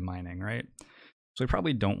draw and play mining, right? So we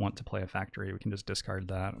probably don't want to play a factory. We can just discard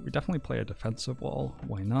that. We definitely play a defensive wall.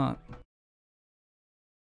 Why not?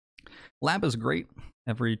 Lab is great.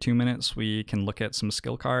 Every 2 minutes we can look at some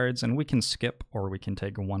skill cards, and we can skip or we can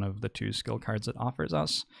take one of the 2 skill cards it offers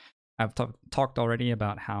us. I've talked already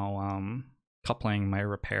about how coupling my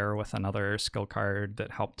repair with another skill card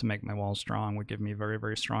that helped to make my walls strong would give me very,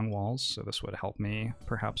 very strong walls. So this would help me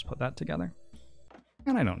perhaps put that together.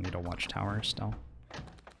 And I don't need a watchtower still.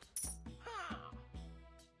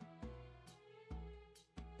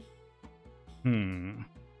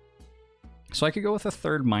 So I could go with a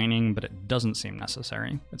 3rd mining, but it doesn't seem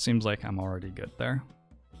necessary. It seems like I'm already good there.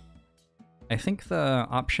 I think the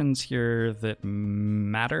options here that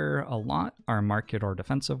matter a lot are market or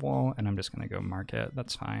defensive wall, and I'm just going to go market.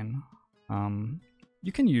 That's fine.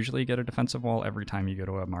 You can usually get a defensive wall every time you go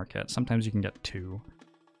to a market. Sometimes you can get 2.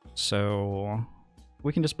 So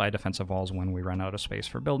we can just buy defensive walls when we run out of space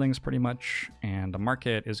for buildings pretty much, and a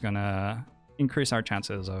market is going to increase our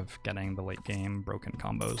chances of getting the late game broken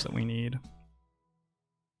combos that we need.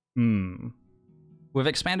 We've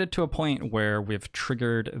expanded to a point where we've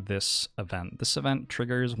triggered this event. This event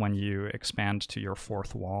triggers when you expand to your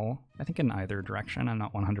 4th wall. I think in either direction, I'm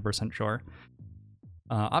not 100% sure.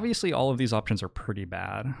 Obviously all of these options are pretty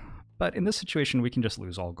bad, but in this situation we can just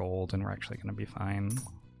lose all gold and we're actually going to be fine.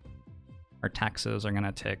 Our taxes are going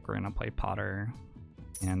to tick, we're going to play Potter,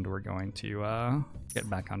 and we're going to get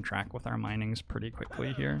back on track with our minings pretty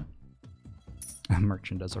quickly here. A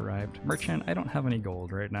merchant has arrived. Merchant, I don't have any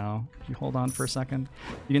gold right now. Can you hold on for a second?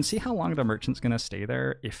 You can see how long the merchant's going to stay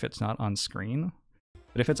there if it's not on screen.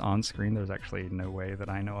 But if it's on screen, there's actually no way that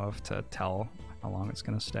I know of to tell how long it's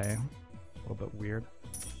going to stay. A little bit weird.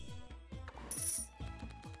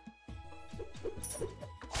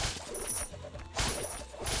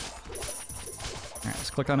 Alright,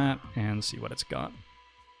 let's click on it and see what it's got.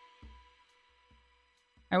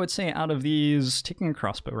 I would say out of these, taking a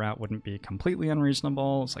crossbow route wouldn't be completely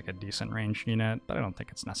unreasonable. It's like a decent ranged unit, but I don't think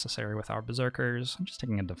it's necessary with our berserkers. Just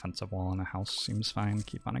taking a defensive wall in a house seems fine.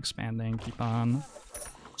 Keep on expanding, keep on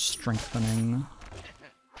strengthening.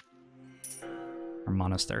 Our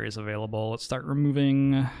monastery is available. Let's start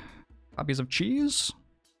removing copies of cheese.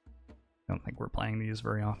 I don't think we're playing these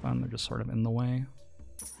very often. They're just sort of in the way.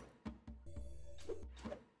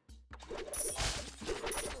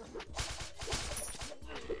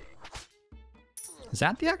 Is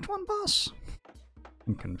that the Act 1 boss?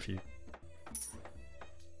 I'm confused.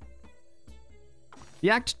 The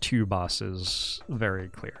Act 2 boss is very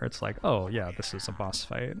clear. It's like, oh yeah, this is a boss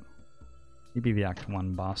fight. Maybe the Act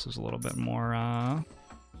 1 boss is a little bit more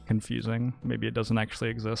confusing. Maybe it doesn't actually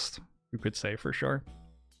exist. Who could say for sure?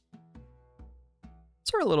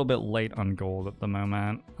 So we're a little bit light on gold at the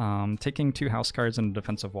moment. Taking 2 house cards and a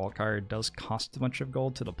defensive wall card does cost a bunch of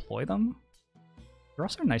gold to deploy them. They're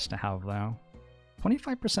also nice to have though.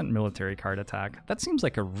 25% military card attack. That seems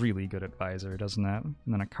like a really good advisor, doesn't it? And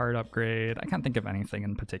then a card upgrade. I can't think of anything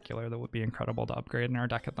in particular that would be incredible to upgrade in our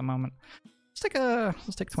deck at the moment.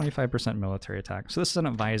 Let's take 25% military attack. So this is an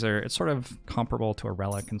advisor. It's sort of comparable to a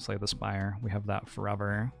relic in Slay the Spire. We have that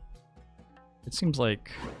forever. It seems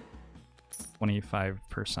like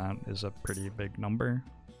 25% is a pretty big number.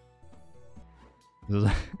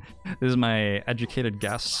 This is my educated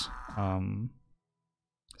guess.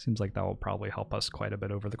 Seems like that will probably help us quite a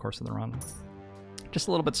bit over the course of the run. Just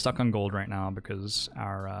a little bit stuck on gold right now because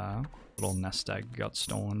our little nest egg got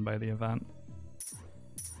stolen by the event.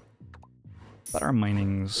 But our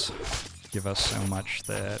minings give us so much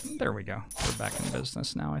that... There we go. We're back in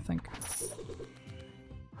business now, I think.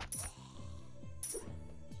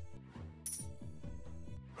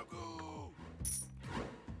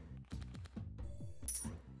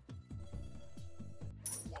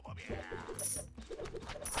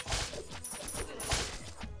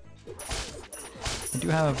 I do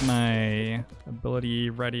have my ability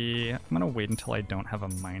ready. I'm gonna wait until I don't have a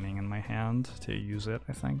mining in my hand to use it,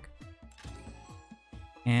 I think.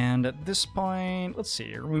 And at this point, let's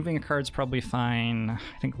see, removing a card's probably fine.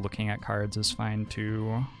 I think looking at cards is fine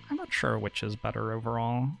too. I'm not sure which is better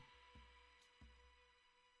overall.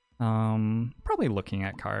 Probably looking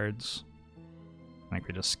at cards. I think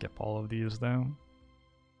we just skip all of these though.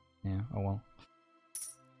 Yeah, oh well.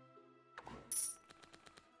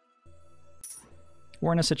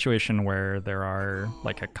 We're in a situation where there are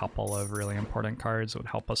like a couple of really important cards that would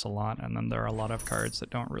help us a lot, and then there are a lot of cards that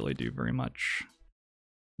don't really do very much.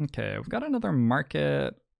 Okay, we've got another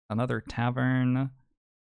market, another tavern.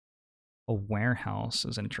 A warehouse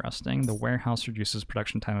is interesting. The warehouse reduces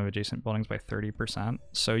production time of adjacent buildings by 30%.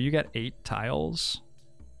 So you get 8 tiles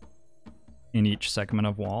in each segment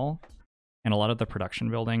of wall. And a lot of the production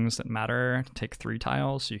buildings that matter take 3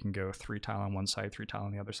 tiles. So you can go 3 tile on one side, 3 tile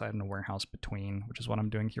on the other side, and a warehouse between, which is what I'm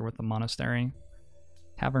doing here with the monastery.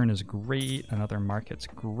 Tavern is great. Another market's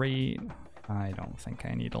great. I don't think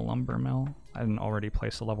I need a lumber mill. I didn't already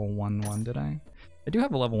place a level 1 one, did I? I do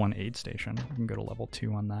have a level 1 aid station. I can go to level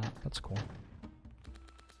 2 on that. That's cool.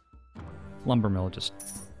 Lumber mill just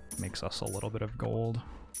makes us a little bit of gold.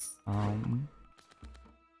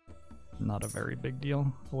 Not a very big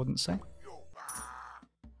deal, I wouldn't say.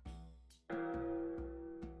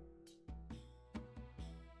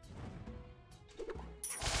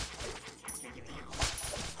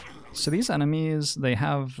 So these enemies, they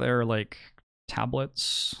have their like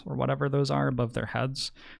tablets or whatever those are above their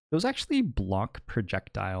heads. Those actually block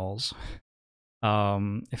projectiles.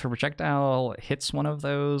 If a projectile hits one of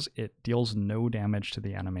those, it deals no damage to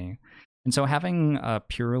the enemy. And so having a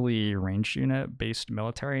purely ranged unit based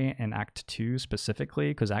military in Act 2 specifically,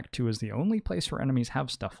 because Act 2 is the only place where enemies have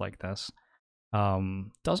stuff like this,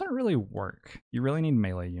 doesn't really work. You really need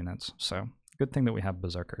melee units. So good thing that we have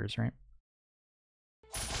berserkers, right?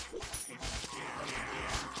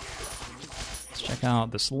 Check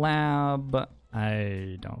out this lab.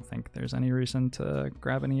 I don't think there's any reason to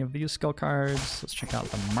grab any of these skill cards. Let's check out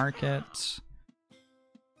the market.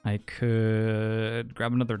 I could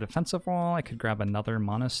grab another defensive wall. I could grab another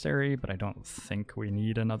monastery, but I don't think we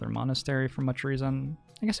need another monastery for much reason.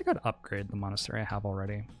 I guess I could upgrade the monastery I have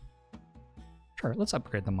already. Sure, let's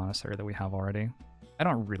upgrade the monastery that we have already. I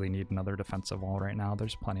don't really need another defensive wall right now.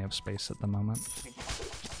 There's plenty of space at the moment.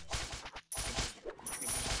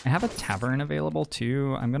 I have a tavern available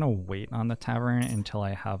too. I'm gonna wait on the tavern until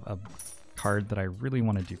I have a card that I really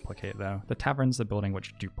want to duplicate though. The tavern's the building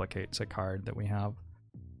which duplicates a card that we have.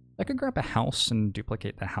 I could grab a house and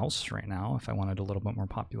duplicate the house right now if I wanted a little bit more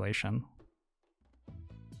population.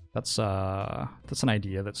 That's an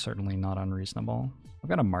idea that's certainly not unreasonable. I've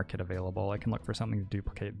got a market available. I can look for something to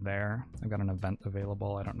duplicate there. I've got an event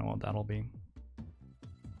available. I don't know what that'll be.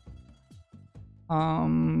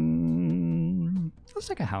 Let's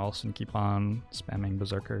take a house and keep on spamming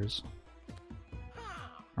berserkers.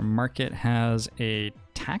 Our market has a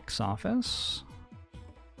tax office.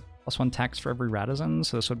 +1 tax for every Ratizen,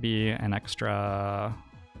 so this would be an extra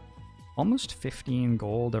almost 15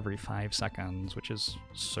 gold every 5 seconds, which is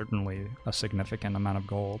certainly a significant amount of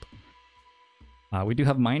gold. We do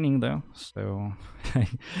have mining though, so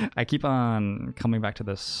I keep on coming back to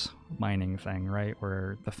this mining thing, right?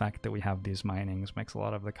 Where the fact that we have these minings makes a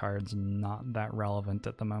lot of the cards not that relevant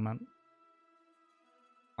at the moment.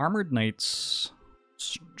 Armored Knights,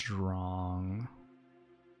 strong.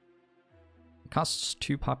 It costs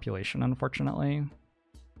 2 population, unfortunately.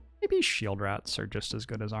 Maybe Shield Rats are just as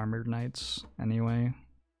good as Armored Knights, anyway.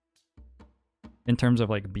 In terms of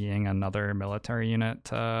like being another military unit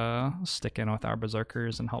to stick in with our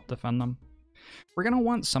Berserkers and help defend them. We're going to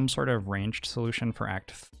want some sort of ranged solution for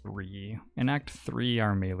Act 3. In Act 3,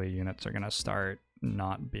 our melee units are going to start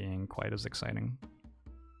not being quite as exciting.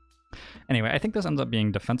 Anyway, I think this ends up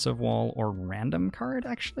being defensive wall or random card,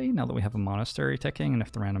 actually, now that we have a monastery ticking, and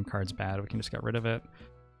if the random card's bad, we can just get rid of it.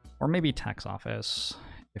 Or maybe tax office,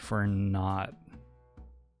 if we're not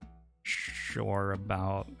sure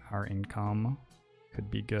about our income. Could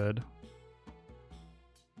be good.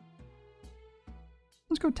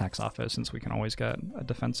 Let's go tax office since we can always get a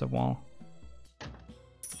defensive wall.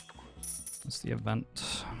 That's the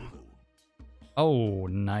event. Oh,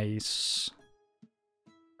 nice.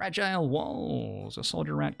 Fragile walls. A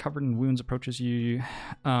soldier rat covered in wounds approaches you.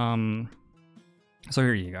 So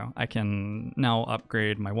here you go. I can now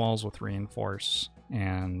upgrade my walls with reinforce,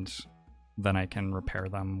 and then I can repair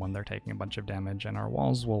them when they're taking a bunch of damage, and our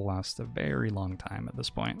walls will last a very long time at this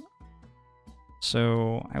point.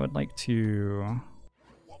 So I would like to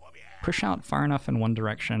push out far enough in one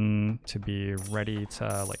direction to be ready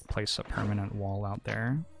to like place a permanent wall out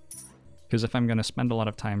there. Because if I'm going to spend a lot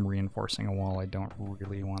of time reinforcing a wall, I don't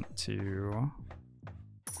really want to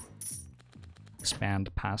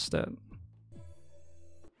expand past it.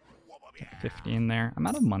 Get 15 there. I'm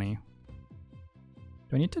out of money.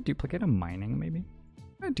 Do I need to duplicate a mining, maybe? I'm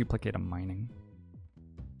gonna duplicate a mining.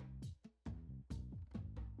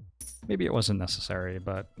 Maybe it wasn't necessary,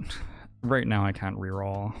 but right now I can't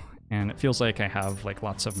reroll. And it feels like I have like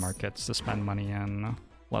lots of markets to spend money in,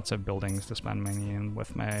 lots of buildings to spend money in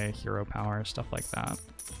with my hero power, stuff like that.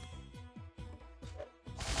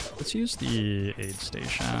 Let's use the aid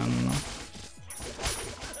station.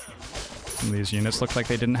 Some of these units look like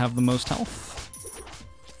they didn't have the most health.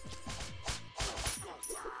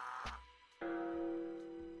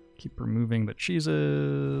 Keep removing the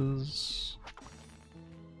cheeses.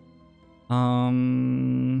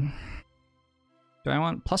 Do I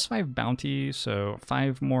want +5 bounty, so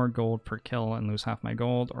 5 more gold per kill and lose half my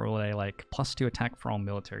gold, or will I like +2 attack for all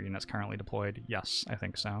military units currently deployed? Yes, I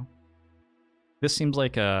think so. This seems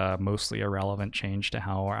like a mostly irrelevant change to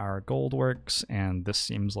how our gold works, and this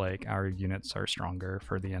seems like our units are stronger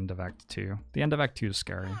for the end of Act 2. The end of Act 2 is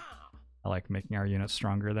scary. I like making our units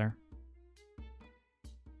stronger there.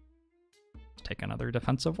 Take another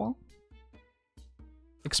defensive wall.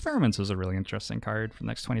 Experiments is a really interesting card. For the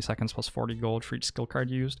next 20 seconds plus 40 gold for each skill card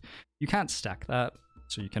used. You can't stack that,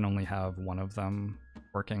 so you can only have one of them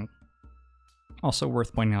working. Also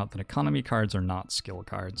worth pointing out that economy cards are not skill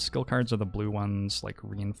cards. Skill cards are the blue ones, like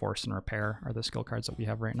reinforce and repair are the skill cards that we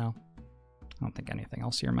have right now. I don't think anything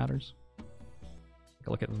else here matters. Take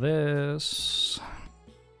a look at this.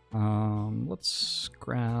 Let's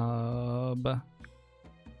grab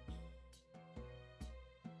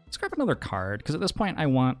another card, because at this point I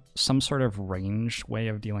want some sort of ranged way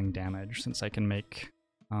of dealing damage, since I can make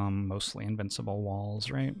mostly invincible walls,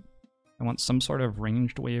 right? I want some sort of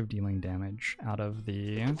ranged way of dealing damage out of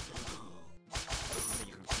the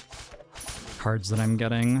cards that I'm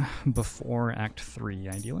getting before Act 3,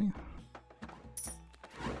 ideally.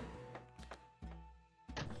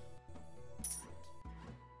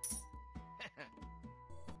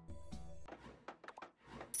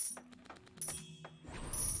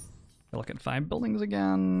 I look at 5 buildings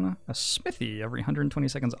again. A smithy every 120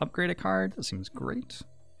 seconds. Upgrade a card. That seems great.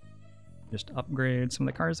 Just upgrade some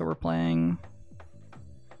of the cards that we're playing.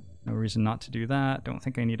 No reason not to do that. Don't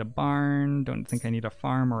think I need a barn. Don't think I need a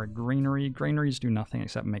farm or a granary. Granaries do nothing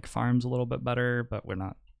except make farms a little bit better, but we're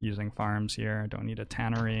not using farms here. Don't need a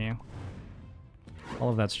tannery. All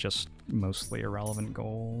of that's just mostly irrelevant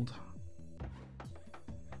gold.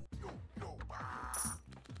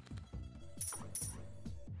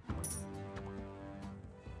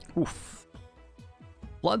 Oof.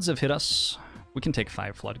 Floods have hit us. We can take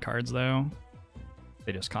 5 flood cards though.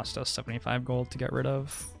 They just cost us 75 gold to get rid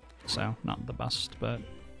of. So, not the best, but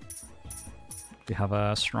we have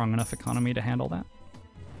a strong enough economy to handle that.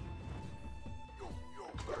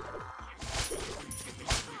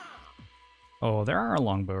 Oh, there are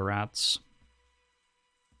longbow rats.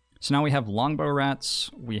 So now we have longbow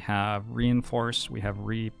rats, we have reinforce, we have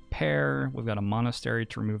repair, we've got a monastery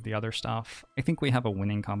to remove the other stuff. I think we have a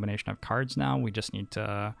winning combination of cards now. We just need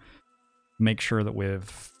to make sure that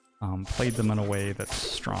we've played them in a way that's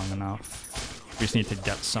strong enough. We just need to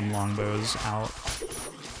get some longbows out.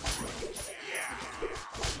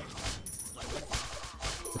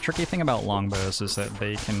 The tricky thing about longbows is that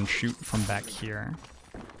they can shoot from back here.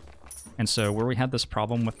 And so where we had this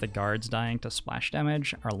problem with the guards dying to splash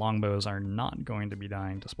damage, our longbows are not going to be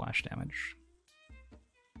dying to splash damage.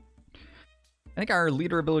 I think our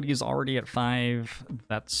leader ability is already at 5.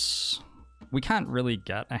 We can't really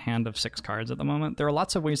get a hand of 6 cards at the moment. There are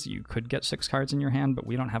lots of ways that you could get 6 cards in your hand, but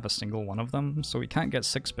we don't have a single one of them, so we can't get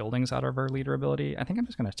 6 buildings out of our leader ability. I think I'm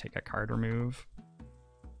just going to take a card remove.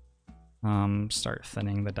 Start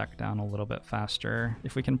thinning the deck down a little bit faster.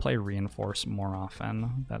 If we can play reinforce more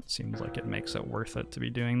often, that seems like it makes it worth it to be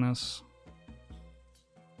doing this.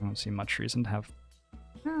 I don't see much reason to have...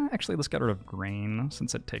 actually, let's get rid of grain,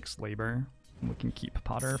 since it takes labor. And we can keep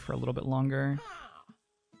Potter for a little bit longer.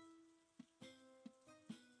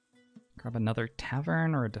 Grab another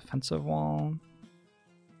tavern or a defensive wall.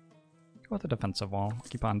 Go with a defensive wall.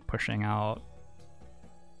 Keep on pushing out.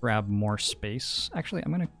 Grab more space. Actually,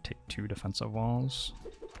 I'm going to take 2 defensive walls.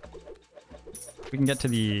 We can get to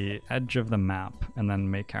the edge of the map and then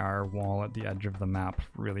make our wall at the edge of the map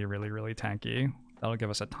really, really, really tanky. That'll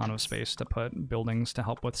give us a ton of space to put buildings to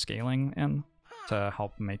help with scaling in, to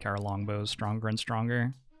help make our longbows stronger and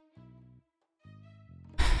stronger.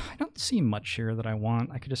 I don't see much here that I want.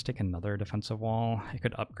 I could just take another defensive wall. I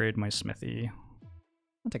could upgrade my smithy.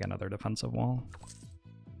 I'll take another defensive wall.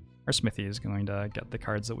 Our smithy is going to get the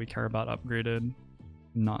cards that we care about upgraded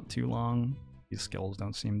not too long. These skills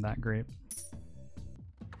don't seem that great.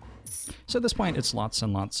 So at this point, it's lots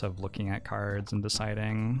and lots of looking at cards and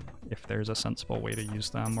deciding if there's a sensible way to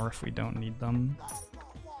use them or if we don't need them.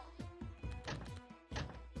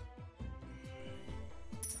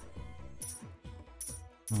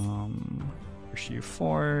 Push you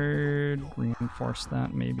forward, reinforce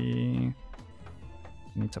that maybe.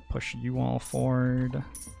 Need to push you all forward.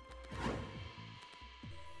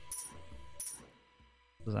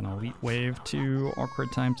 There's an elite wave too.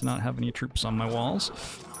 Awkward time to not have any troops on my walls.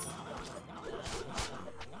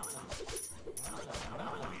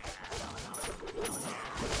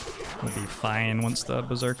 We'll be fine once the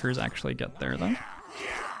berserkers actually get there though.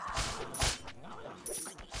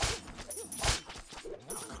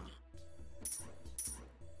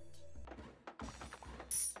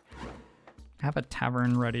 I have a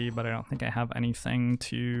tavern ready, but I don't think I have anything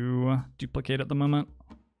to duplicate at the moment.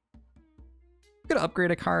 I'm gonna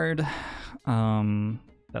upgrade a card.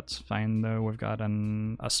 That's fine though. We've got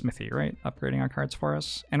a smithy, right? Upgrading our cards for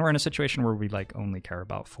us. And we're in a situation where we like only care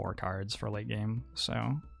about 4 cards for late game, so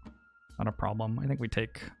not a problem. I think we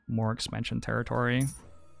take more expansion territory.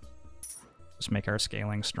 Just make our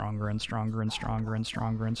scaling stronger and stronger and stronger and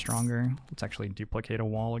stronger and stronger. Let's actually duplicate a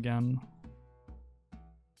wall again.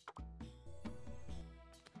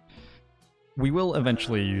 We will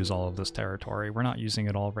eventually use all of this territory. We're not using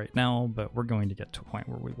it all right now, but we're going to get to a point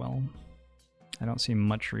where we will. I don't see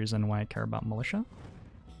much reason why I care about militia.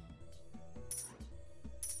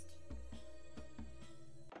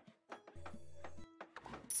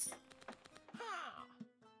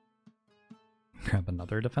 Grab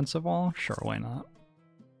another defensive wall? Sure, why not?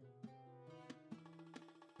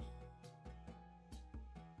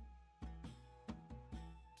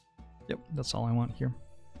 Yep, that's all I want here.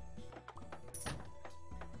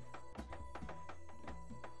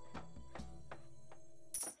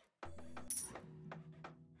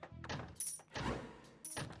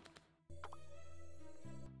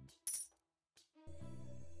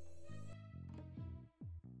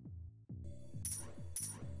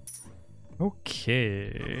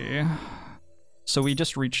 Okay, so we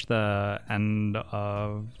just reached the end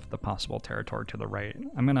of the possible territory to the right.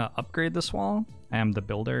 I'm gonna upgrade this wall. I am the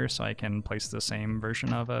builder, so I can place the same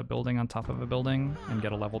version of a building on top of a building and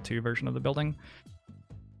get a level 2 version of the building.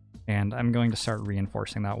 And I'm going to start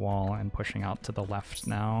reinforcing that wall and pushing out to the left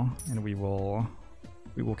now, and we will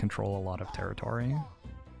control a lot of territory.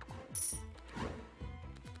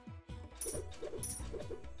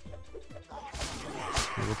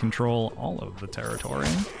 We will control all of the territory.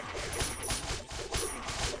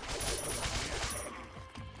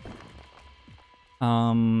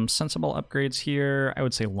 Sensible upgrades here. I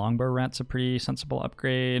would say Longbow Rat's a pretty sensible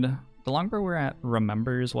upgrade. The Longbow Rat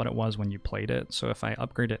remembers what it was when you played it, so if I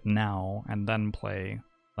upgrade it now and then play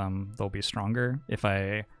them, they'll be stronger. If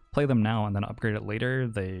I play them now and then upgrade it later,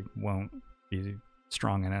 they won't be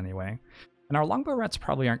strong in any way. And our Longbow Rats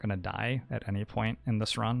probably aren't going to die at any point in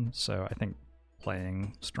this run, so I think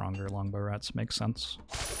playing stronger Longbow Rats makes sense.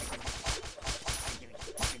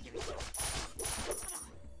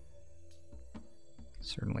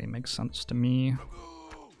 Certainly makes sense to me.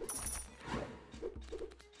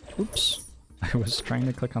 Oops. I was trying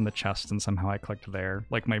to click on the chest and somehow I clicked there.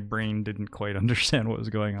 Like my brain didn't quite understand what was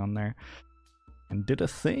going on there. And did a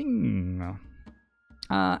thing.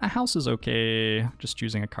 A house is okay. Just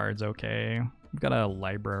choosing a card's okay. We've got a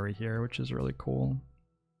library here, which is really cool.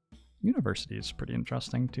 University is pretty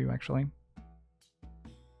interesting too, actually.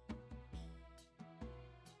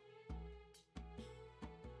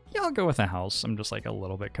 Yeah, I'll go with a house. I'm just like a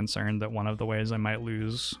little bit concerned that one of the ways I might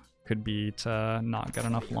lose could be to not get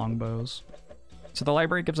enough longbows. So the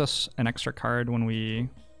library gives us an extra card when we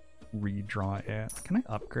redraw it. Can I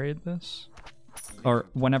upgrade this? Or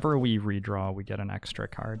whenever we redraw, we get an extra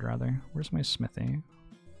card, rather. Where's my smithy?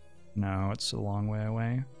 No, it's a long way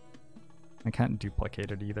away. I can't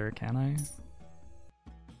duplicate it either, can I?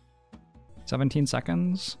 17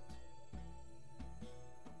 seconds?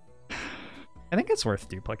 I think it's worth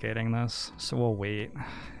duplicating this, so we'll wait.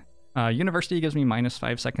 University gives me minus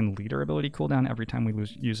 5-second leader ability cooldown every time we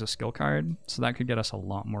use a skill card, so that could get us a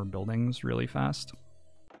lot more buildings really fast.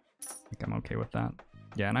 I think I'm okay with that.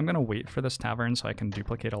 Yeah, and I'm gonna wait for this tavern so I can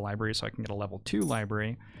duplicate a library so I can get a level 2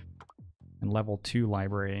 library. And level 2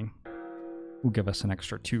 library will give us an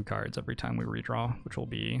extra 2 cards every time we redraw, which will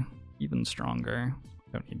be even stronger.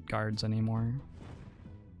 Don't need guards anymore.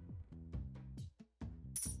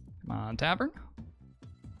 Come on, tavern.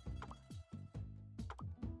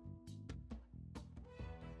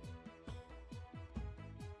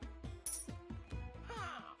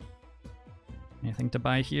 Anything to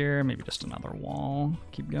buy here? Maybe just another wall.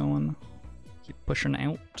 Keep going. Keep pushing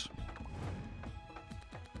out.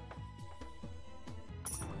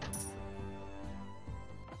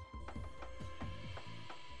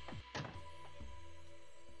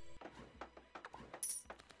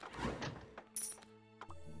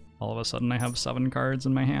 All of a sudden I have 7 cards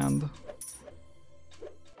in my hand.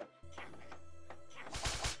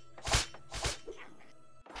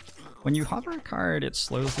 When you hover a card, it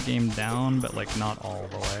slows the game down, but like not all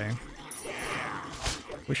the way.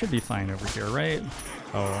 We should be fine over here, right?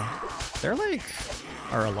 Oh, there like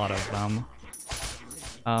are a lot of them.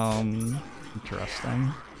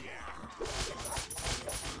 Interesting.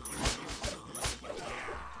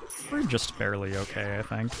 We're just barely okay, I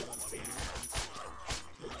think.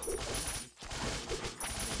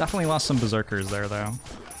 Definitely lost some berserkers there, though.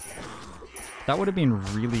 That would have been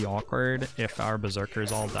really awkward if our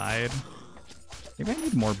berserkers all died. Maybe I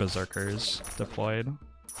need more berserkers deployed.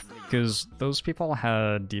 Because those people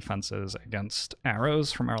had defenses against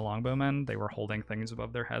arrows from our longbowmen. They were holding things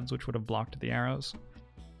above their heads, which would have blocked the arrows.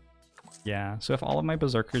 Yeah, so if all of my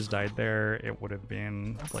berserkers died there, it would have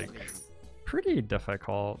been, like, pretty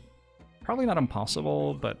difficult. Probably not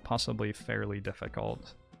impossible, but possibly fairly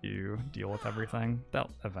difficult to deal with everything. That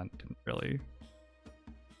event didn't really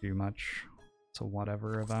do much. It's a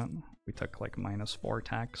whatever event. We took like -4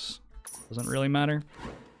 tax. Doesn't really matter.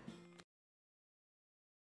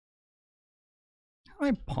 How do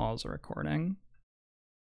I pause a recording?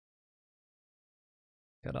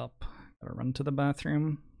 Get up. Gotta run to the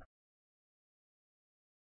bathroom.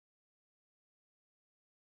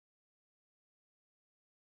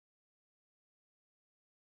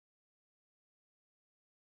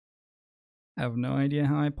 I have no idea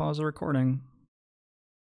how I pause a recording.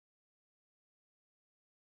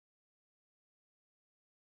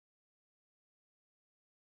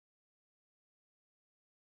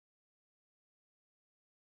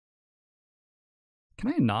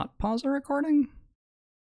 Can I not pause a recording?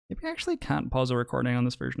 Maybe I actually can't pause a recording on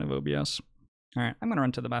this version of OBS. Alright, I'm gonna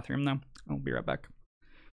run to the bathroom now. I'll be right back.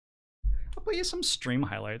 I'll play you some stream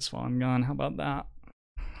highlights while I'm gone. How about that?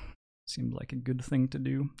 Seems like a good thing to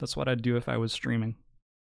do. That's what I'd do if I was streaming.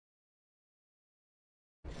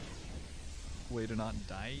 Way to not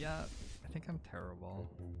die yet? I think I'm terrible.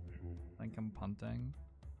 I think I'm punting.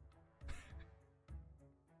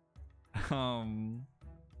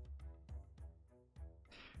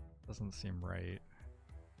 Doesn't seem right.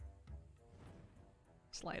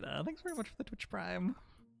 Slida, thanks very much for the Twitch Prime.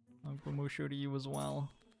 Uncle Musho to you as well.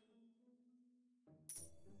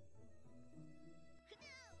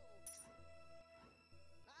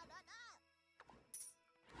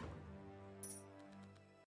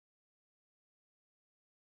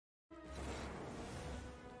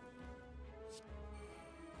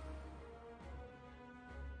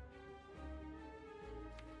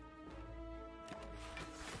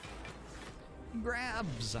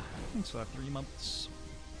 Grabs! Thanks for 3 months.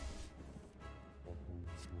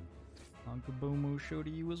 Uncle Bomo show to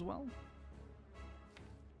you as well.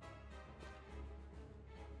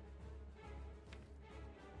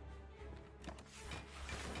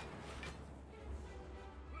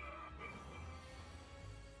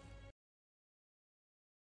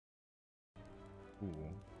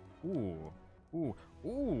 Ooh. Ooh.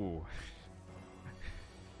 Ooh.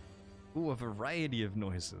 Ooh, a variety of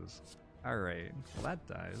noises. Alright, well that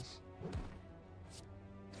dies.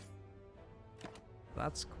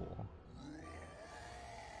 That's cool.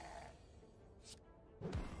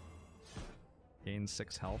 Gain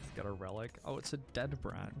 6 health, get a relic. Oh, it's a dead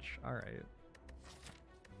branch. Alright.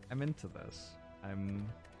 I'm into this. I'm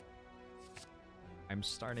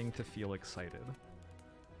starting to feel excited.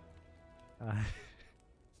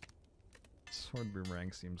 Sword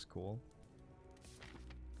boomerang seems cool.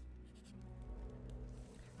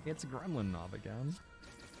 It's Gremlin Knob again.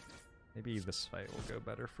 Maybe this fight will go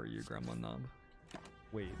better for you, Gremlin Knob.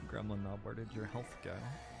 Wait, Gremlin Knob, where did your health go?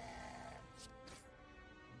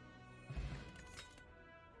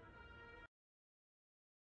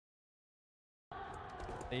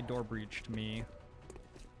 They door breached me.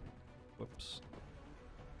 Whoops.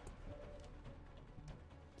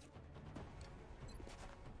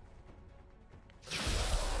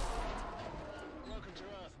 Welcome to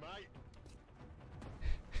Earth, mate.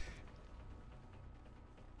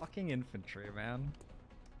 Fucking infantry, man.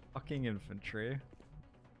 Fucking infantry.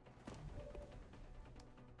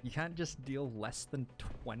 You can't just deal less than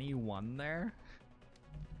 21 there?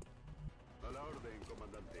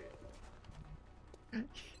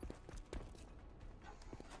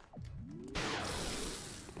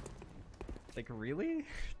 Like, really?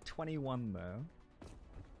 21 though.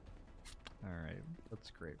 Alright, that's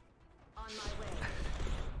great. On my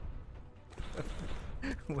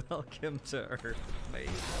way. Welcome to Earth, mate.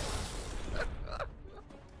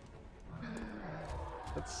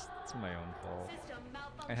 That's my own fault.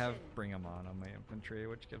 I have Bring 'em on my infantry,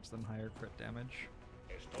 which gives them higher crit damage.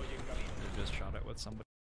 I just shot it with somebody.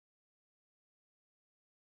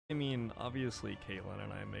 I mean, obviously Caitlyn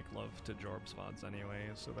and I make love to Jorbs VODs anyway,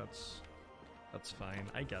 so that's fine.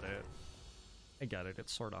 I get it. I get it.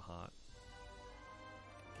 It's sort of hot.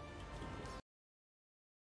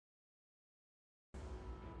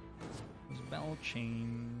 Was Bell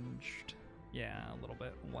changed? Yeah, a little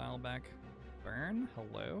bit. A while back. Burn?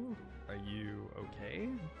 Hello? Are you okay?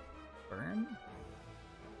 Burn?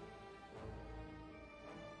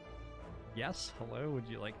 Yes, hello? Would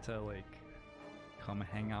you like to, like, come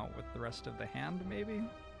hang out with the rest of the hand, maybe?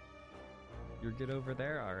 You're good over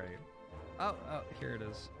there? Alright. Oh, here it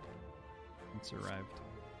is. It's arrived.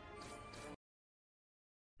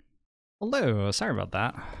 Hello, sorry about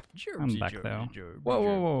that. I'm back though. Whoa,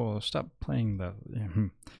 whoa, whoa, stop playing the...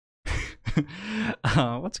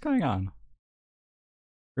 what's going on?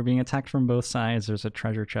 We're being attacked from both sides. There's a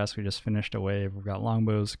treasure chest. We just finished a wave. We've got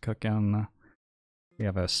longbows cooking. We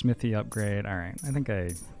have a smithy upgrade. Alright, I think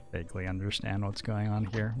I vaguely understand what's going on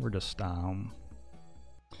here. We're just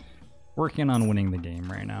working on winning the game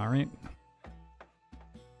right now, right?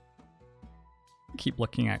 Keep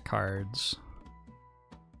looking at cards.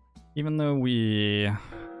 Even though we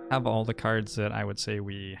have all the cards that I would say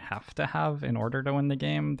we have to have in order to win the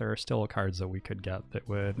game, there are still cards that we could get that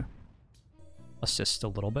would assist a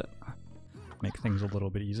little bit, make things a little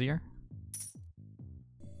bit easier.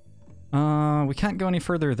 We can't go any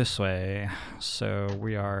further this way, so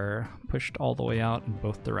we are pushed all the way out in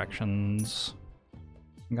both directions.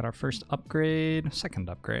 We got our first upgrade, second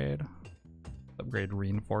upgrade. Upgrade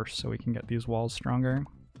reinforce so we can get these walls stronger.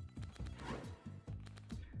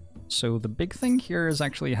 So the big thing here is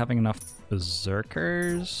actually having enough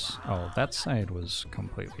berserkers. Oh, that side was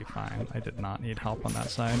completely fine. I did not need help on that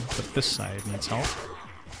side, but this side needs help.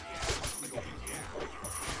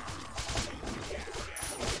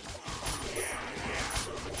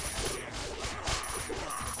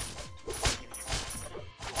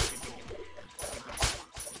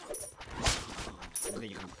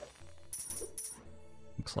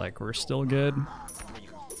 Looks like we're still good.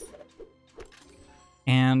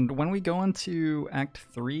 And when we go into Act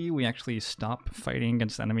 3, we actually stop fighting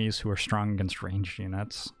against enemies who are strong against ranged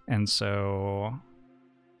units. And so,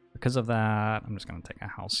 because of that, I'm just going to take a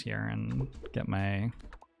house here and get my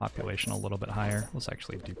population a little bit higher. Let's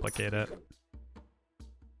actually duplicate it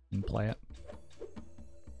and play it.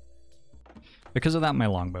 Because of that, my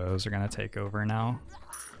longbows are going to take over now.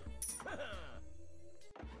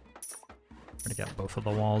 I'm going to get both of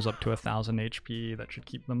the walls up to 1000 HP. That should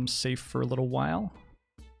keep them safe for a little while.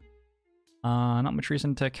 Not much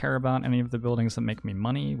reason to care about any of the buildings that make me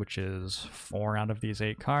money, which is 4 out of these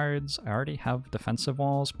 8 cards. I already have defensive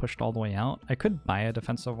walls pushed all the way out. I could buy a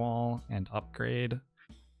defensive wall and upgrade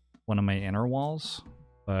one of my inner walls,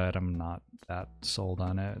 but I'm not that sold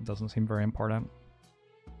on it. It doesn't seem very important.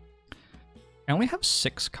 I only have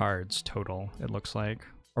 6 cards total, it looks like.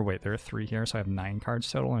 Or wait, there are 3 here, so I have 9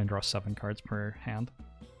 cards total, and I draw 7 cards per hand.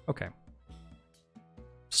 Okay.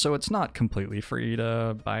 So it's not completely free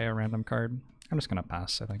to buy a random card. I'm just gonna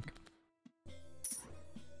pass, I think.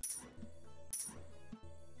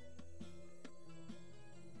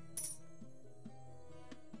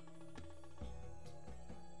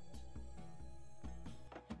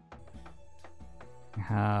 I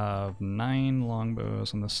have 9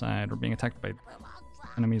 longbows on this side. We're being attacked by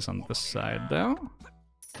enemies on this side, though.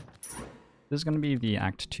 This is going to be the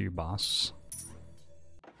Act 2 boss.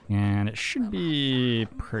 And it should be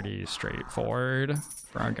pretty straightforward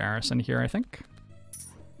for our garrison here, I think.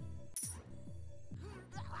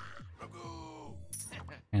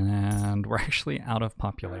 And we're actually out of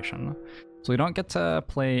population. So we don't get to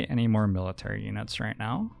play any more military units right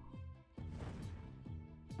now.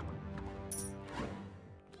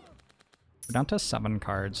 We're down to 7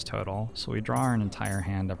 cards total, so we draw an entire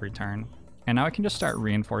hand every turn. And now I can just start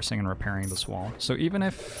reinforcing and repairing this wall. So even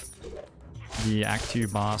if the Act 2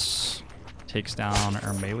 boss takes down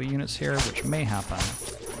our melee units here, which may happen.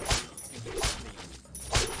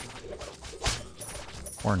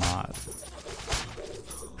 Or not.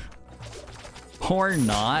 Or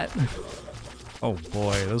not? Oh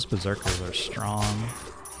boy, those berserkers are strong.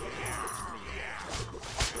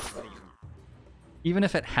 Even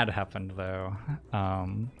if it had happened, though,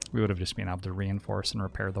 we would have just been able to reinforce and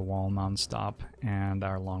repair the wall nonstop, and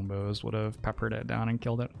our longbows would have peppered it down and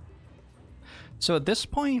killed it. So at this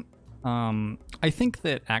point, I think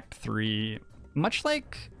that Act 3, much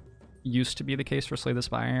like used to be the case for Slay the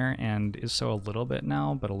Spire, and is so a little bit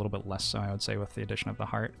now, but a little bit less so, I would say, with the addition of the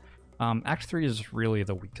heart, Act 3 is really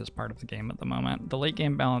the weakest part of the game at the moment. The late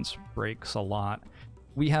game balance breaks a lot.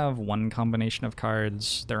 We have one combination of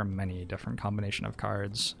cards. There are many different combination of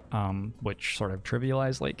cards, which sort of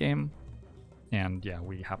trivialize late game. And yeah,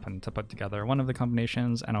 we happen to put together one of the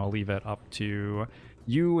combinations, and I'll leave it up to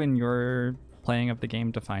you and your playing of the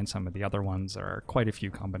game to find some of the other ones. There are quite a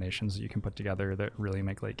few combinations that you can put together that really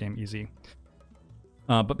make late game easy.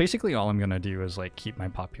 But basically all I'm going to do is like keep my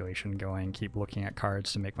population going, keep looking at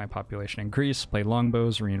cards to make my population increase, play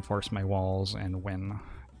longbows, reinforce my walls, and win.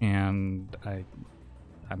 And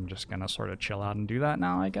I'm just gonna sort of chill out and do that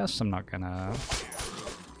now, I guess. I'm not gonna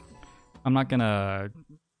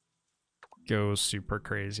go super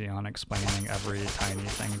crazy on explaining every tiny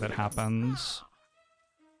thing that happens.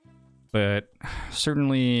 But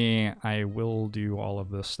certainly I will do all of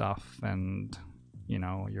this stuff, and you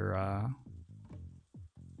know, you're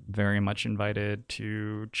very much invited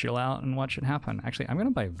to chill out and watch it happen. Actually, I'm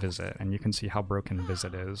gonna buy Visit, and you can see how broken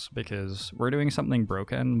Visit is, because we're doing something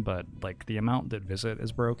broken, but like the amount that Visit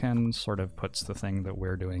is broken sort of puts the thing that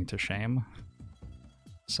we're doing to shame.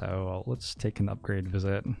 So let's take an upgrade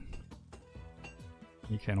Visit.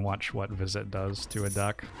 You can watch what Visit does to a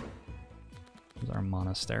duck. There's our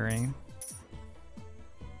monastery.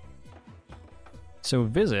 So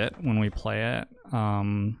Visit, when we play it,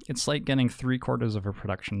 it's like getting 3/4 of a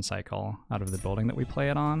production cycle out of the building that we play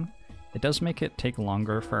it on. It does make it take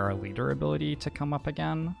longer for our leader ability to come up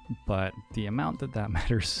again, but the amount that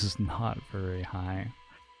matters is not very high.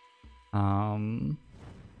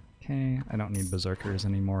 Okay, I don't need berserkers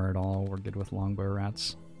anymore at all. We're good with longbow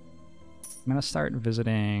rats. I'm gonna start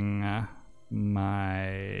visiting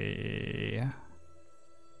my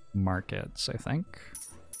markets, I think.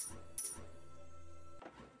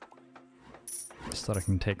 So that I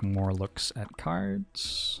can take more looks at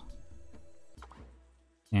cards.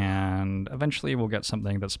 And eventually we'll get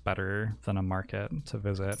something that's better than a market to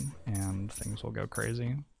visit, and things will go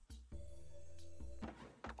crazy.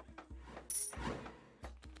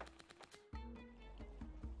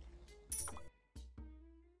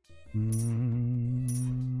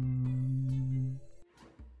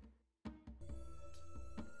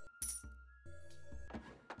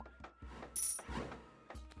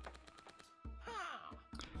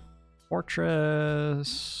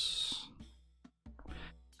 Fortress.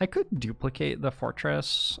 I could duplicate the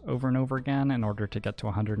fortress over and over again in order to get to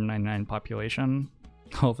 199 population,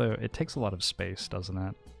 although it takes a lot of space, doesn't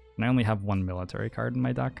it? And I only have 1 military card in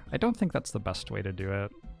my deck. I don't think that's the best way to do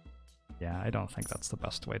it. Yeah, I don't think that's the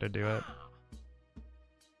best way to do it.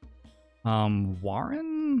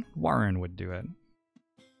 Warren? Warren would do it.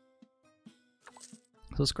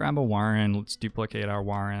 So let's grab a Warren, let's duplicate our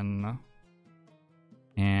Warren.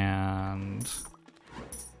 And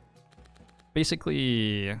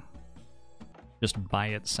basically just by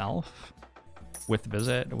itself with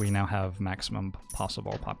Visit, we now have maximum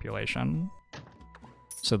possible population.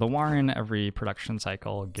 So the Warren every production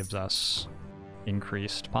cycle gives us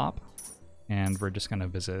increased pop, and we're just going to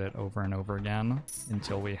visit it over and over again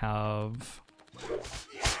until we have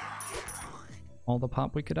all the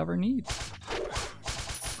pop we could ever need.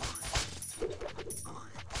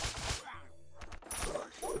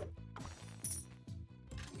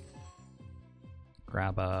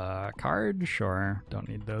 grab a card. Sure, don't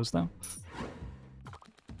need those though.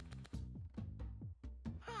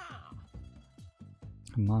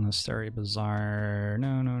 Monastery Bazaar.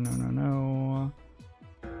 No, no, no, no, no.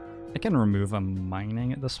 I can remove a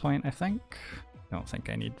mining at this point, I think. I don't think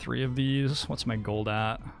I need 3 of these. What's my gold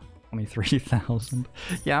at? 23,000.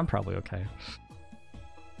 Yeah, I'm probably okay.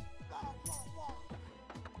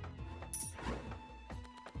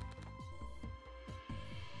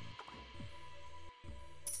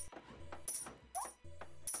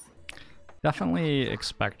 Definitely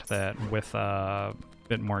expect that with a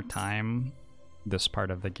bit more time, this part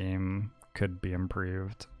of the game could be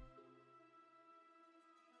improved.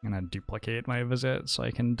 I'm gonna duplicate my visit so I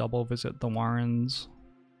can double visit the Warrens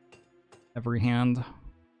every hand.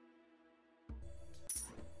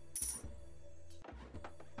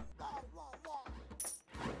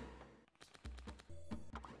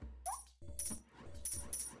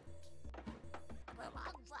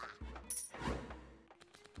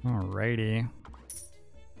 Alrighty.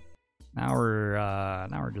 Now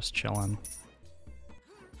we're just chilling.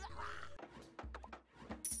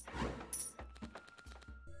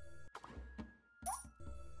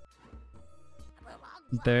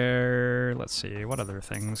 Let's see, what other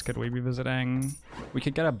things could we be visiting? We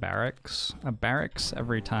could get a barracks. A barracks,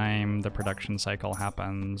 every time the production cycle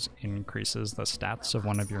happens, increases the stats of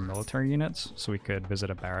one of your military units. So we could visit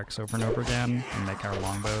a barracks over and over again and make our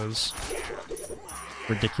longbows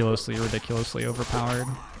ridiculously overpowered.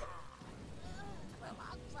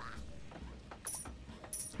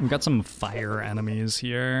 We've got some fire enemies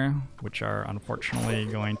here, which are unfortunately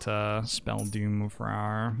going to spell doom for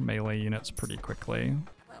our melee units pretty quickly.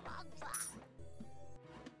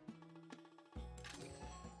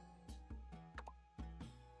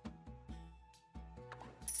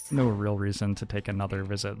 No real reason to take another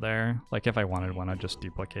visit there. Like, if I wanted one, I'd just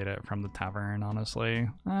duplicate it from the tavern, honestly.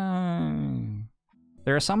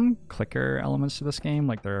 There are some clicker elements to this game,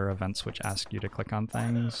 like there are events which ask you to click on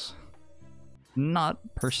things. Not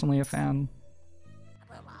personally a fan.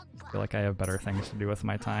 I feel like I have better things to do with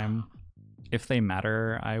my time. If they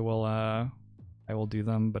matter, I will do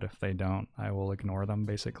them, but if they don't, I will ignore them,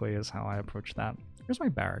 basically, is how I approach that. Here's my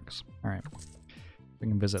barracks. Alright. We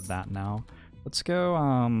can visit that now. Let's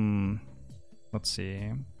go, let's see.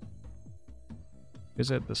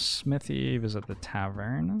 Visit the smithy, visit the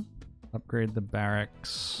tavern, upgrade the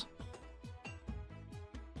barracks.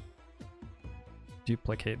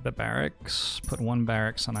 Duplicate the barracks, put 1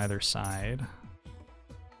 barracks on either side.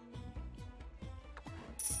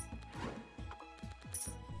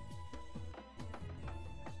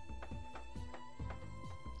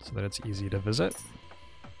 So that it's easy to visit.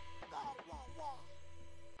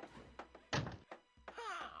 Let's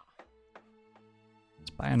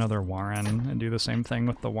buy another Warren and do the same thing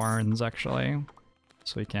with the Warrens, actually.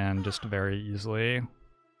 So we can just very easily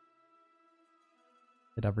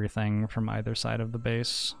hit everything from either side of the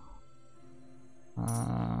base.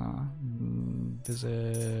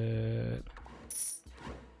 Visit.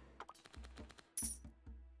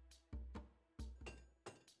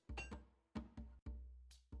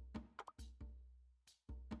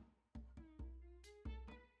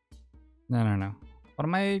 No. What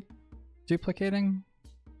am I duplicating?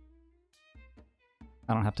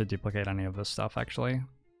 I don't have to duplicate any of this stuff, actually.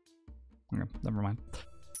 Okay, never mind.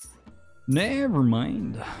 Never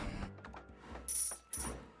mind.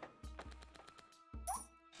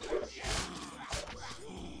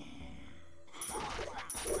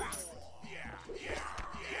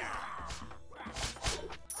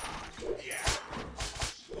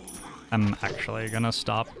 I'm actually gonna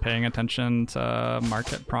stop paying attention to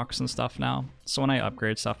market procs and stuff now. So when I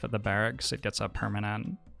upgrade stuff at the barracks, it gets a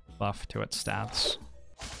permanent buff to its stats.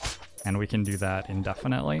 And we can do that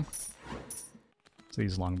indefinitely. So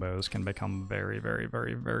these longbows can become very, very,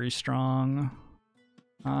 very, very strong.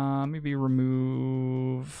 Maybe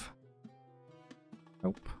remove...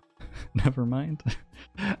 Nope. Never mind.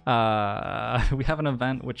 We have an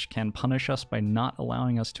event which can punish us by not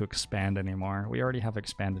allowing us to expand anymore. We already have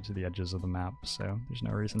expanded to the edges of the map, so there's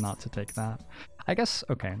no reason not to take that. I guess,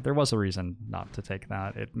 okay, there was a reason not to take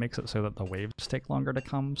that. It makes it so that the waves take longer to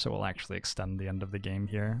come, so we'll actually extend the end of the game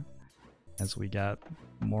here as we get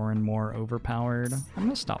more and more overpowered. I'm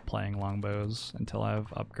gonna stop playing longbows until I've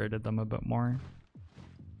upgraded them a bit more.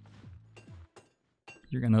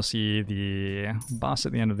 You're gonna see the boss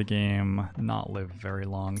at the end of the game not live very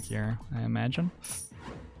long here, I imagine.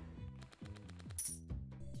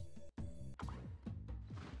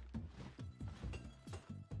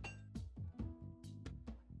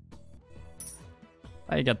 If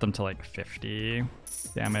I get them to like 50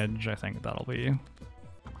 damage, I think that'll be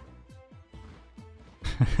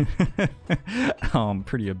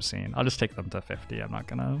Pretty obscene. I'll just take them to 50. I'm not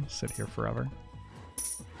gonna sit here forever.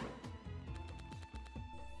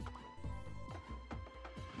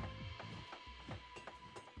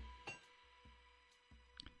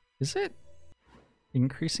 Is it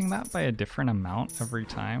increasing that by a different amount every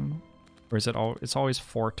time? Or is it all, it's always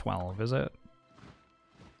 412, is it?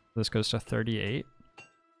 This goes to 38?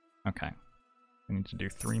 Okay. I need to do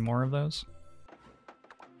 3 more of those.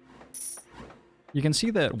 You can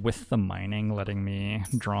see that with the mining letting me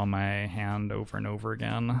draw my hand over and over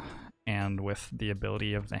again, and with the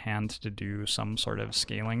ability of the hand to do some sort of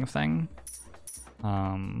scaling thing,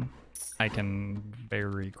 I can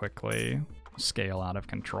very quickly scale out of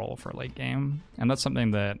control for late game. And that's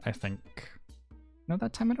something that I think... No,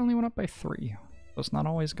 that time it only went up by 3. So it's not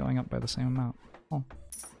always going up by the same amount. Oh.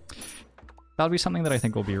 That'll be something that I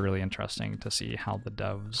think will be really interesting to see how the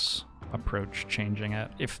devs approach changing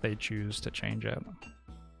it, if they choose to change it.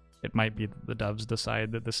 It might be that the devs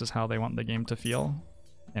decide that this is how they want the game to feel,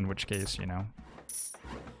 in which case, you know,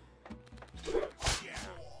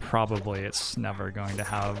 probably it's never going to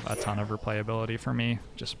have a ton of replayability for me,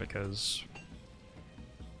 just because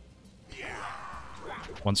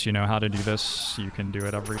once you know how to do this, you can do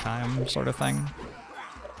it every time, sort of thing.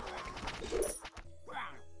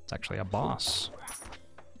 It's actually a boss.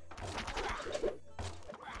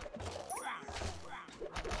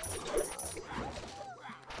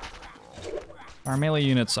 Our melee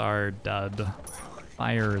units are dead.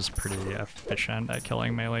 Spire is pretty efficient at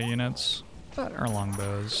killing melee units, but our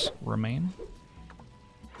longbows remain.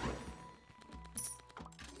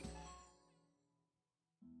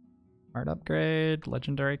 Card upgrade,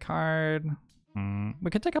 legendary card.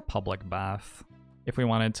 We could take a public bath. If we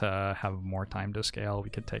wanted to have more time to scale, we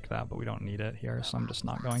could take that, but we don't need it here, so I'm just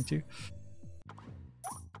not going to.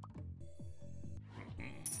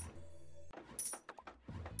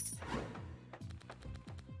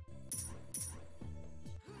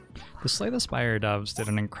 The Slay the Spire devs did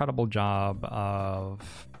an incredible job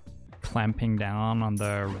of clamping down on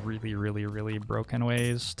the really broken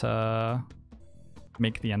ways to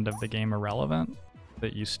make the end of the game irrelevant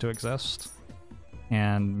that used to exist,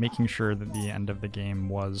 and making sure that the end of the game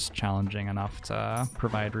was challenging enough to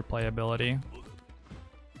provide replayability. And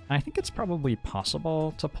I think it's probably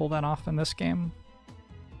possible to pull that off in this game,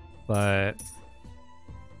 but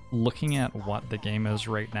looking at what the game is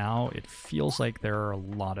right now, it feels like there are a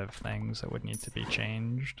lot of things that would need to be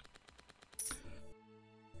changed.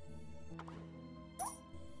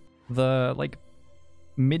 The, like,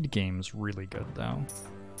 mid-game's really good, though.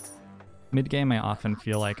 Mid-game, I often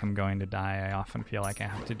feel like I'm going to die. I often feel like I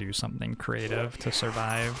have to do something creative to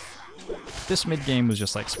survive. This mid-game was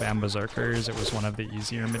just like spam berserkers. It was one of the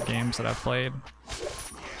easier mid-games that I've played.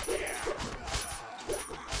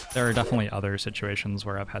 There are definitely other situations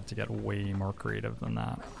where I've had to get way more creative than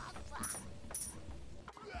that.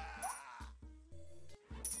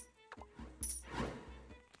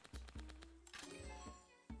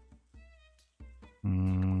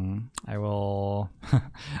 I will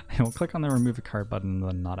I will click on the remove a card button and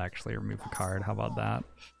then not actually remove a card. How about that?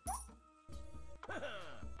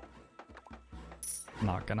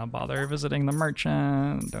 Not gonna bother visiting the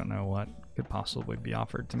merchant. Don't know what could possibly be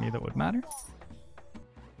offered to me that would matter.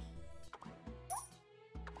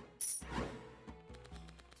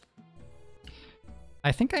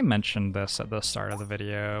 I think I mentioned this at the start of the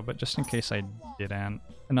video, but just in case I didn't,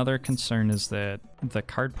 another concern is that the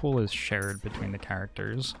card pool is shared between the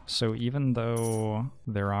characters. So even though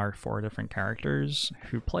there are 4 different characters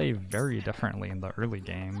who play very differently in the early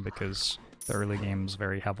game, because the early game is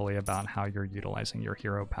very heavily about how you're utilizing your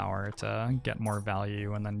hero power to get more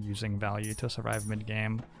value and then using value to survive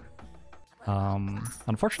mid-game.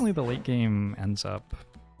 Unfortunately, the late game ends up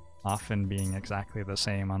often being exactly the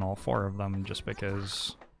same on all 4 of them, just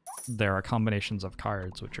because there are combinations of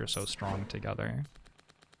cards which are so strong together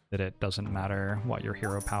that it doesn't matter what your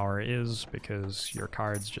hero power is, because your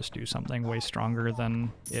cards just do something way stronger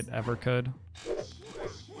than it ever could.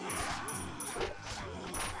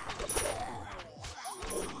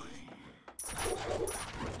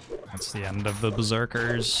 That's the end of the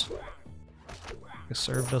berserkers. They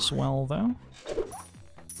served us well, though.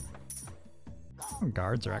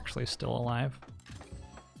 Guards are actually still alive.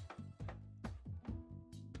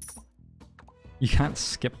 You can't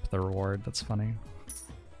skip the reward, that's funny.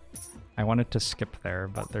 I wanted to skip there,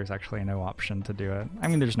 but there's actually no option to do it. I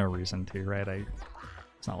mean, there's no reason to, right?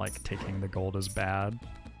 It's not like taking the gold is bad.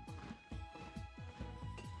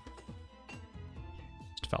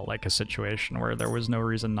 Just felt like a situation where there was no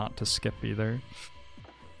reason not to skip either.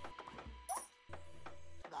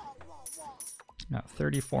 Got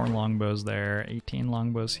 34 longbows there, 18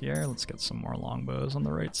 longbows here. Let's get some more longbows on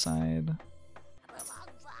the right side.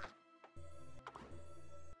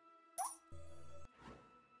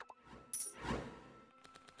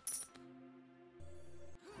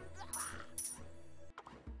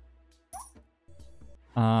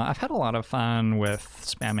 I've had a lot of fun with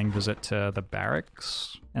spamming visit to the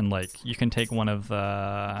barracks, and like you can take one of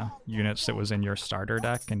the units that was in your starter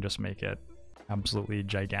deck and just make it absolutely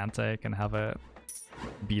gigantic and have it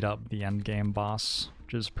beat up the end game boss,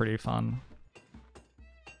 which is pretty fun.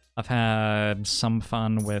 I've had some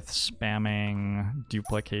fun with spamming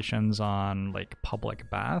duplications on like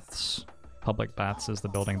public baths. Public baths is the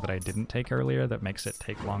building that I didn't take earlier that makes it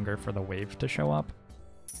take longer for the wave to show up.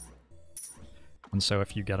 And so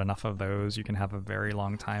if you get enough of those, you can have a very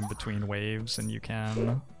long time between waves and you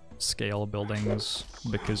can scale buildings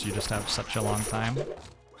because you just have such a long time.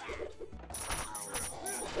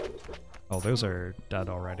 Oh, those are dead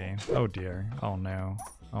already. Oh dear. Oh no.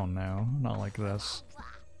 Oh no. Not like this.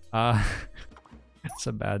 It's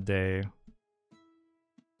a bad day.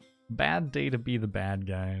 Bad day to be the bad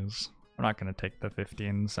guys. We're not gonna take the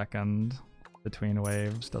 15-second between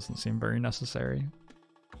waves. Doesn't seem very necessary.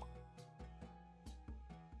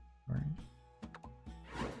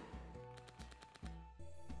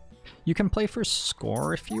 You can play for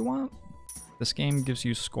score if you want. This game gives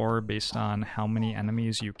you score based on how many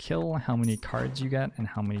enemies you kill, how many cards you get, and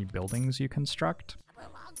how many buildings you construct.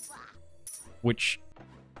 Which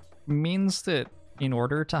means that in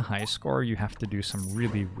order to high score, you have to do some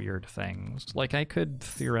really weird things. Like I could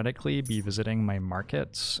theoretically be visiting my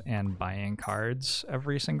markets and buying cards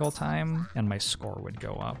every single time, and my score would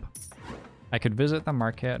go up. I could visit the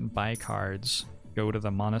market, buy cards, go to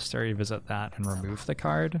the monastery, visit that, and remove the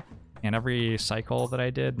card. And every cycle that I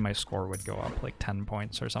did, my score would go up like 10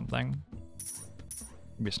 points or something.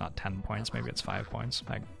 Maybe it's not 10 points, maybe it's 5 points.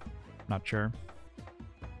 I'm not sure.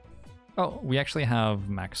 Oh, we actually have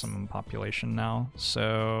maximum population now,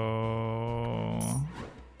 so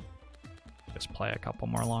just play a couple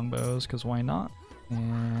more longbows, because why not?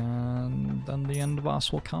 And then the end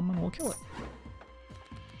boss will come and we'll kill it.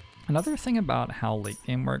 Another thing about how late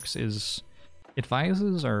game works is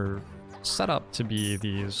advises are set up to be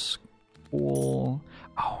these cool...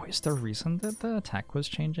 Oh, is the reason that the attack was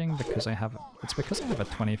changing? Because I have... It's because I have a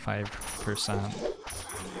 25%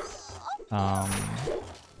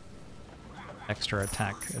 extra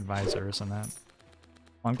attack advisor, isn't it?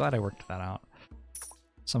 Well, I'm glad I worked that out.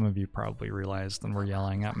 Some of you probably realized and were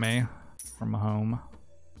yelling at me from home.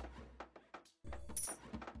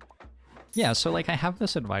 Yeah, so like I have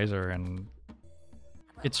this advisor and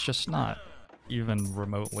it's just not even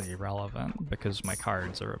remotely relevant because my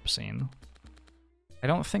cards are obscene. I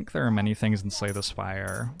don't think there are many things in Slay the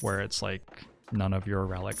Spire where it's like none of your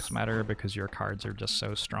relics matter because your cards are just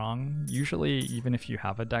so strong. Usually, even if you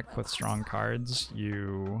have a deck with strong cards,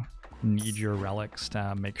 you need your relics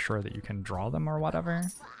to make sure that you can draw them or whatever.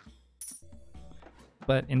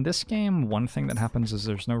 But in this game, one thing that happens is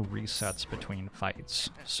there's no resets between fights.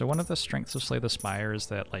 So one of the strengths of Slay the Spire is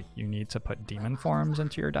that like you need to put demon forms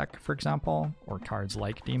into your deck, for example, or cards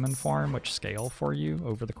like demon form, which scale for you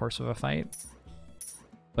over the course of a fight.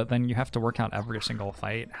 But then you have to work out every single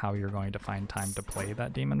fight how you're going to find time to play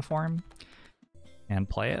that demon form and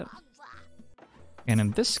play it. And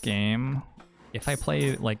in this game, if I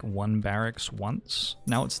play like one barracks once,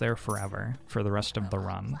 now it's there forever for the rest of the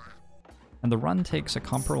run. And the run takes a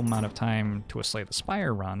comparable amount of time to a Slay the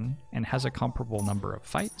Spire run, and has a comparable number of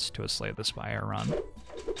fights to a Slay the Spire run.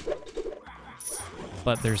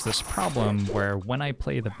 But there's this problem where when I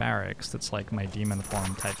play the barracks, that's like my demon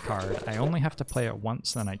form type card, I only have to play it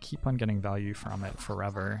once, then I keep on getting value from it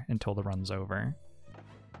forever until the run's over.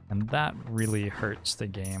 And that really hurts the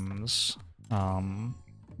game's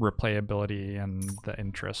replayability and the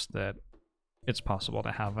interest that it's possible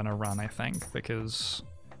to have in a run, I think, because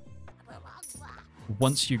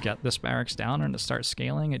once you get this barracks down and it starts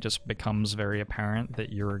scaling, it just becomes very apparent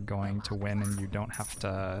that you're going to win and you don't have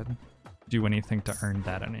to do anything to earn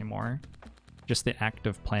that anymore. Just the act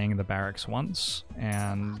of playing the barracks once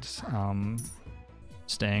and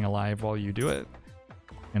staying alive while you do it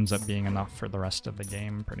ends up being enough for the rest of the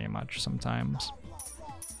game pretty much sometimes.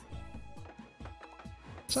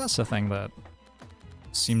 So that's the thing that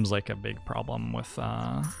seems like a big problem with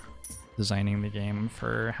designing the game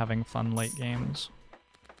for having fun late games.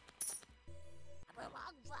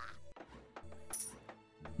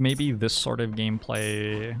 Maybe this sort of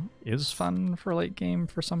gameplay is fun for late game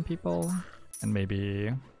for some people, and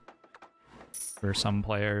maybe for some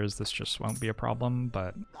players this just won't be a problem,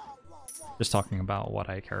 but just talking about what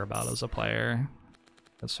I care about as a player,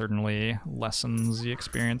 That certainly lessens the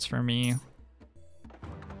experience for me.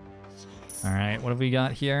 Alright, what have we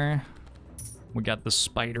got here? We got the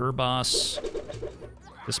spider boss.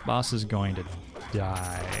 This boss is going to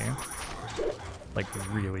die. Like,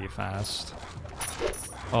 really fast.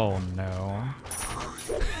 Oh no.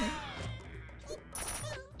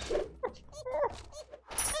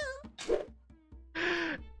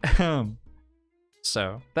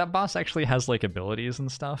 So, that boss actually has, like, abilities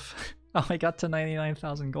and stuff. Oh, I got to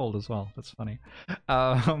 99,000 gold as well. That's funny.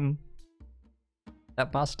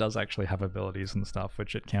 That boss does actually have abilities and stuff,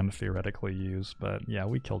 which it can theoretically use, but yeah,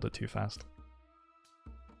 we killed it too fast.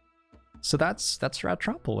 So that's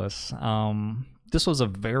Ratropolis. This was a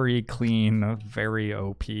very clean, very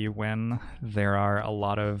OP win. There are a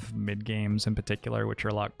lot of mid-games in particular which are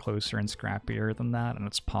a lot closer and scrappier than that, and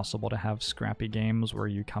it's possible to have scrappy games where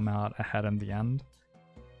you come out ahead in the end.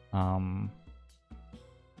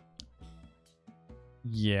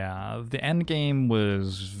 Yeah, the end game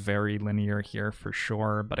was very linear here for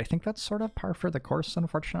sure, but I think that's sort of par for the course,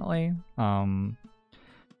 unfortunately.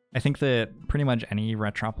 I think that pretty much any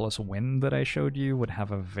Ratropolis win that I showed you would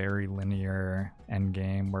have a very linear end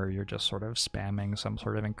game where you're just sort of spamming some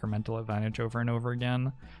sort of incremental advantage over and over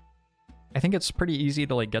again. I think it's pretty easy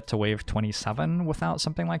to like get to wave 27 without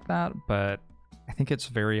something like that, but I think it's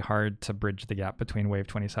very hard to bridge the gap between wave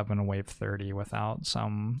 27 and wave 30 without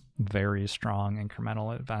some very strong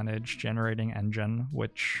incremental advantage generating engine,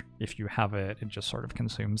 which if you have it, it just sort of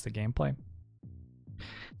consumes the gameplay.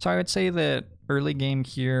 So I would say that early game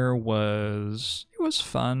here was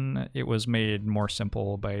fun. It was made more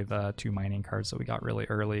simple by the 2 mining cards that we got really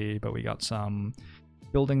early, but we got some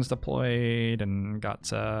buildings deployed and got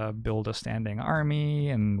to build a standing army,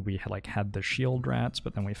 and we had the shield rats,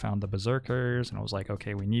 but then we found the berserkers, and I was like,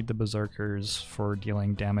 okay, we need the berserkers for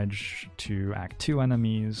dealing damage to Act 2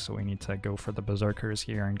 enemies, so we need to go for the berserkers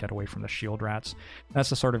here and get away from the shield rats. That's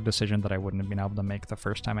the sort of decision that I wouldn't have been able to make the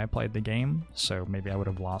first time I played the game, so maybe I would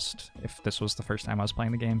have lost if this was the first time I was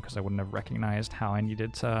playing the game, because I wouldn't have recognized how I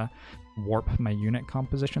needed to warp my unit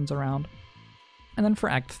compositions around. And then for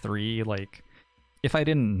Act 3, like, if I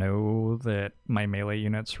didn't know that my melee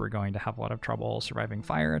units were going to have a lot of trouble surviving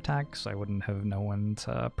fire attacks, I wouldn't have known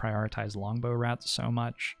to prioritize longbow rats so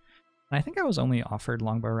much. And I think I was only offered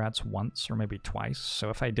longbow rats once or maybe twice,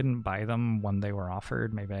 so if I didn't buy them when they were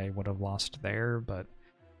offered, maybe I would have lost there, but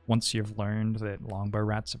once you've learned that longbow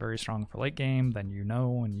rats are very strong for late game, then you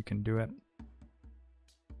know and you can do it.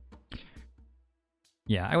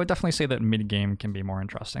 Yeah, I would definitely say that mid-game can be more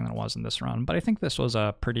interesting than it was in this run, but I think this was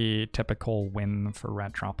a pretty typical win for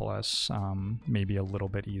Ratropolis, maybe a little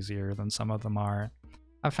bit easier than some of them are.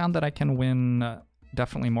 I've found that I can win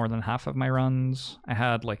definitely more than half of my runs. I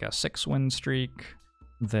had like a 6-win streak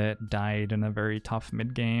that died in a very tough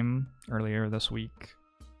mid-game earlier this week.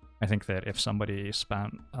 I think that if somebody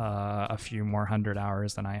spent a few more 100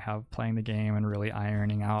 hours than I have playing the game and really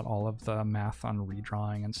ironing out all of the math on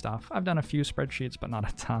redrawing and stuff, I've done a few spreadsheets, but not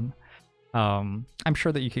a ton. I'm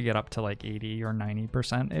sure that you could get up to like 80 or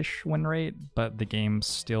 90%-ish win rate, but the game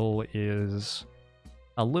still is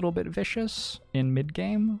a little bit vicious in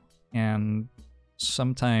mid-game, and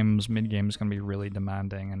sometimes mid-game is going to be really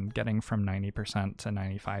demanding, and getting from 90% to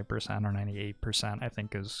 95% or 98% I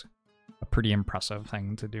think is a pretty impressive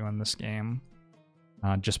thing to do in this game,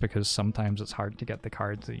 just because sometimes it's hard to get the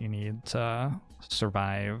cards that you need to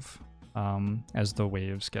survive as the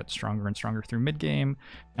waves get stronger and stronger through mid-game,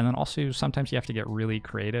 and then also sometimes you have to get really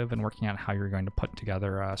creative in working out how you're going to put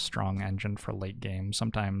together a strong engine for late game.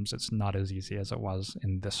 Sometimes it's not as easy as it was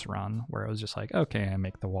in this run, where it was just like, okay, I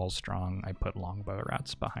make the walls strong, I put longbow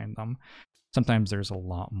rats behind them. Sometimes there's a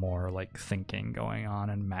lot more like thinking going on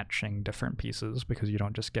and matching different pieces, because you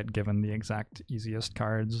don't just get given the exact easiest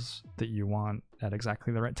cards that you want at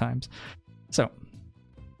exactly the right times. So,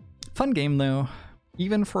 fun game though.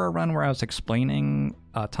 Even for a run where I was explaining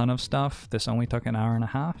a ton of stuff, this only took an hour and a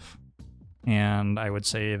half. And I would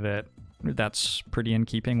say that that's pretty in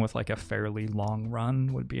keeping with like a fairly long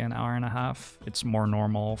run would be an hour and a half. It's more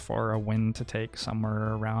normal for a win to take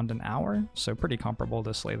somewhere around an hour, so pretty comparable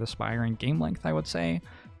to Slay the Spire in game length, I would say.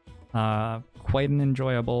 Quite an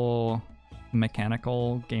enjoyable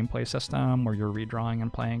mechanical gameplay system where you're redrawing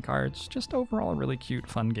and playing cards. Just overall a really cute,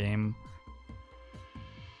 fun game.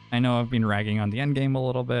 I know I've been ragging on the endgame a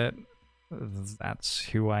little bit. That's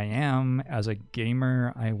who I am. As a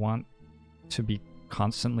gamer, I want to be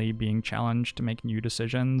constantly being challenged to make new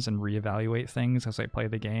decisions and reevaluate things as I play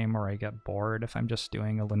the game, or I get bored if I'm just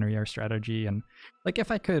doing a linear strategy. And like,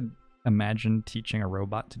 if I could imagine teaching a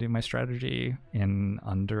robot to do my strategy in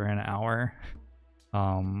under an hour,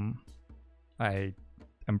 I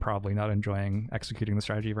am probably not enjoying executing the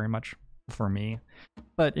strategy very much for me.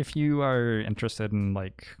 But if you are interested in,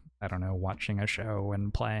 like, I don't know, watching a show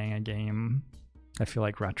and playing a game, I feel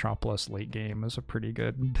like Ratropolis late game is a pretty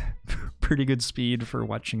good pretty good speed for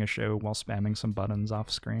watching a show while spamming some buttons off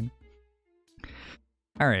screen.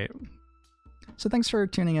 Alright. So thanks for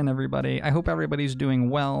tuning in, everybody. I hope everybody's doing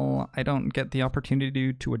well. I don't get the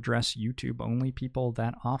opportunity to address YouTube-only people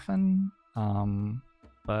that often.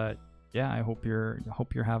 But yeah, I hope you're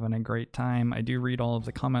having a great time. I do read all of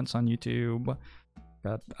the comments on YouTube.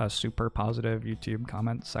 Got a super positive YouTube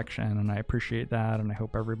comment section, and I appreciate that, and I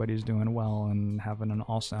hope everybody's doing well and having an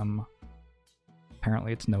awesome...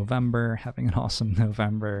 Apparently it's November, having an awesome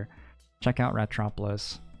November. Check out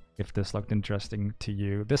Ratropolis if this looked interesting to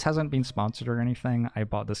you. This hasn't been sponsored or anything. I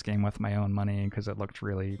bought this game with my own money because it looked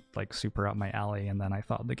really, like, super up my alley, and then I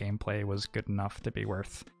thought the gameplay was good enough to be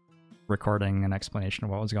worth recording an explanation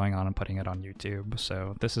of what was going on and putting it on YouTube.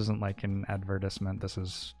 So this isn't like an advertisement. This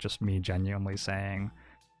is just me genuinely saying,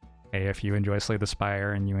 hey, if you enjoy Slay the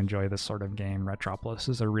Spire and you enjoy this sort of game, Ratropolis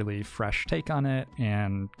is a really fresh take on it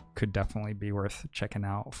and could definitely be worth checking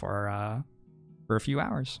out for a few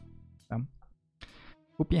hours. So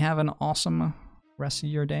hope you have an awesome rest of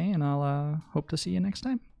your day, and I'll hope to see you next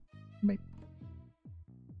time. Bye.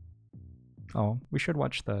 Oh, we should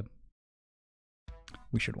watch the...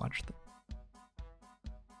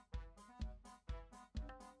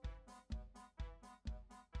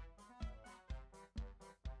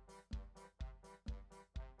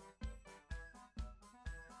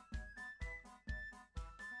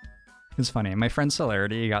 It's funny, my friend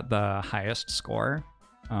Celerity got the highest score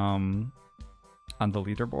on the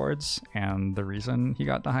leaderboards, and the reason he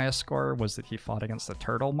got the highest score was that he fought against the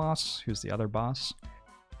turtle boss, who's the other boss.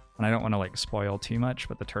 And I don't want to, like, spoil too much,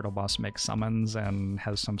 but the turtle boss makes summons and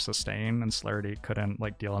has some sustain, and Celerity couldn't,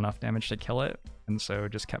 like, deal enough damage to kill it, and so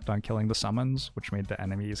just kept on killing the summons, which made the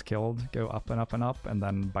enemies killed go up and up and up, and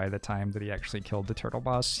then by the time that he actually killed the turtle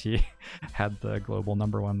boss, he had the global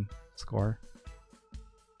 #1 score.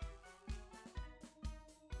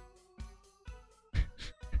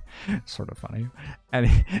 Sort of funny.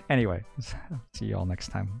 Anyway, see you all next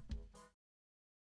time.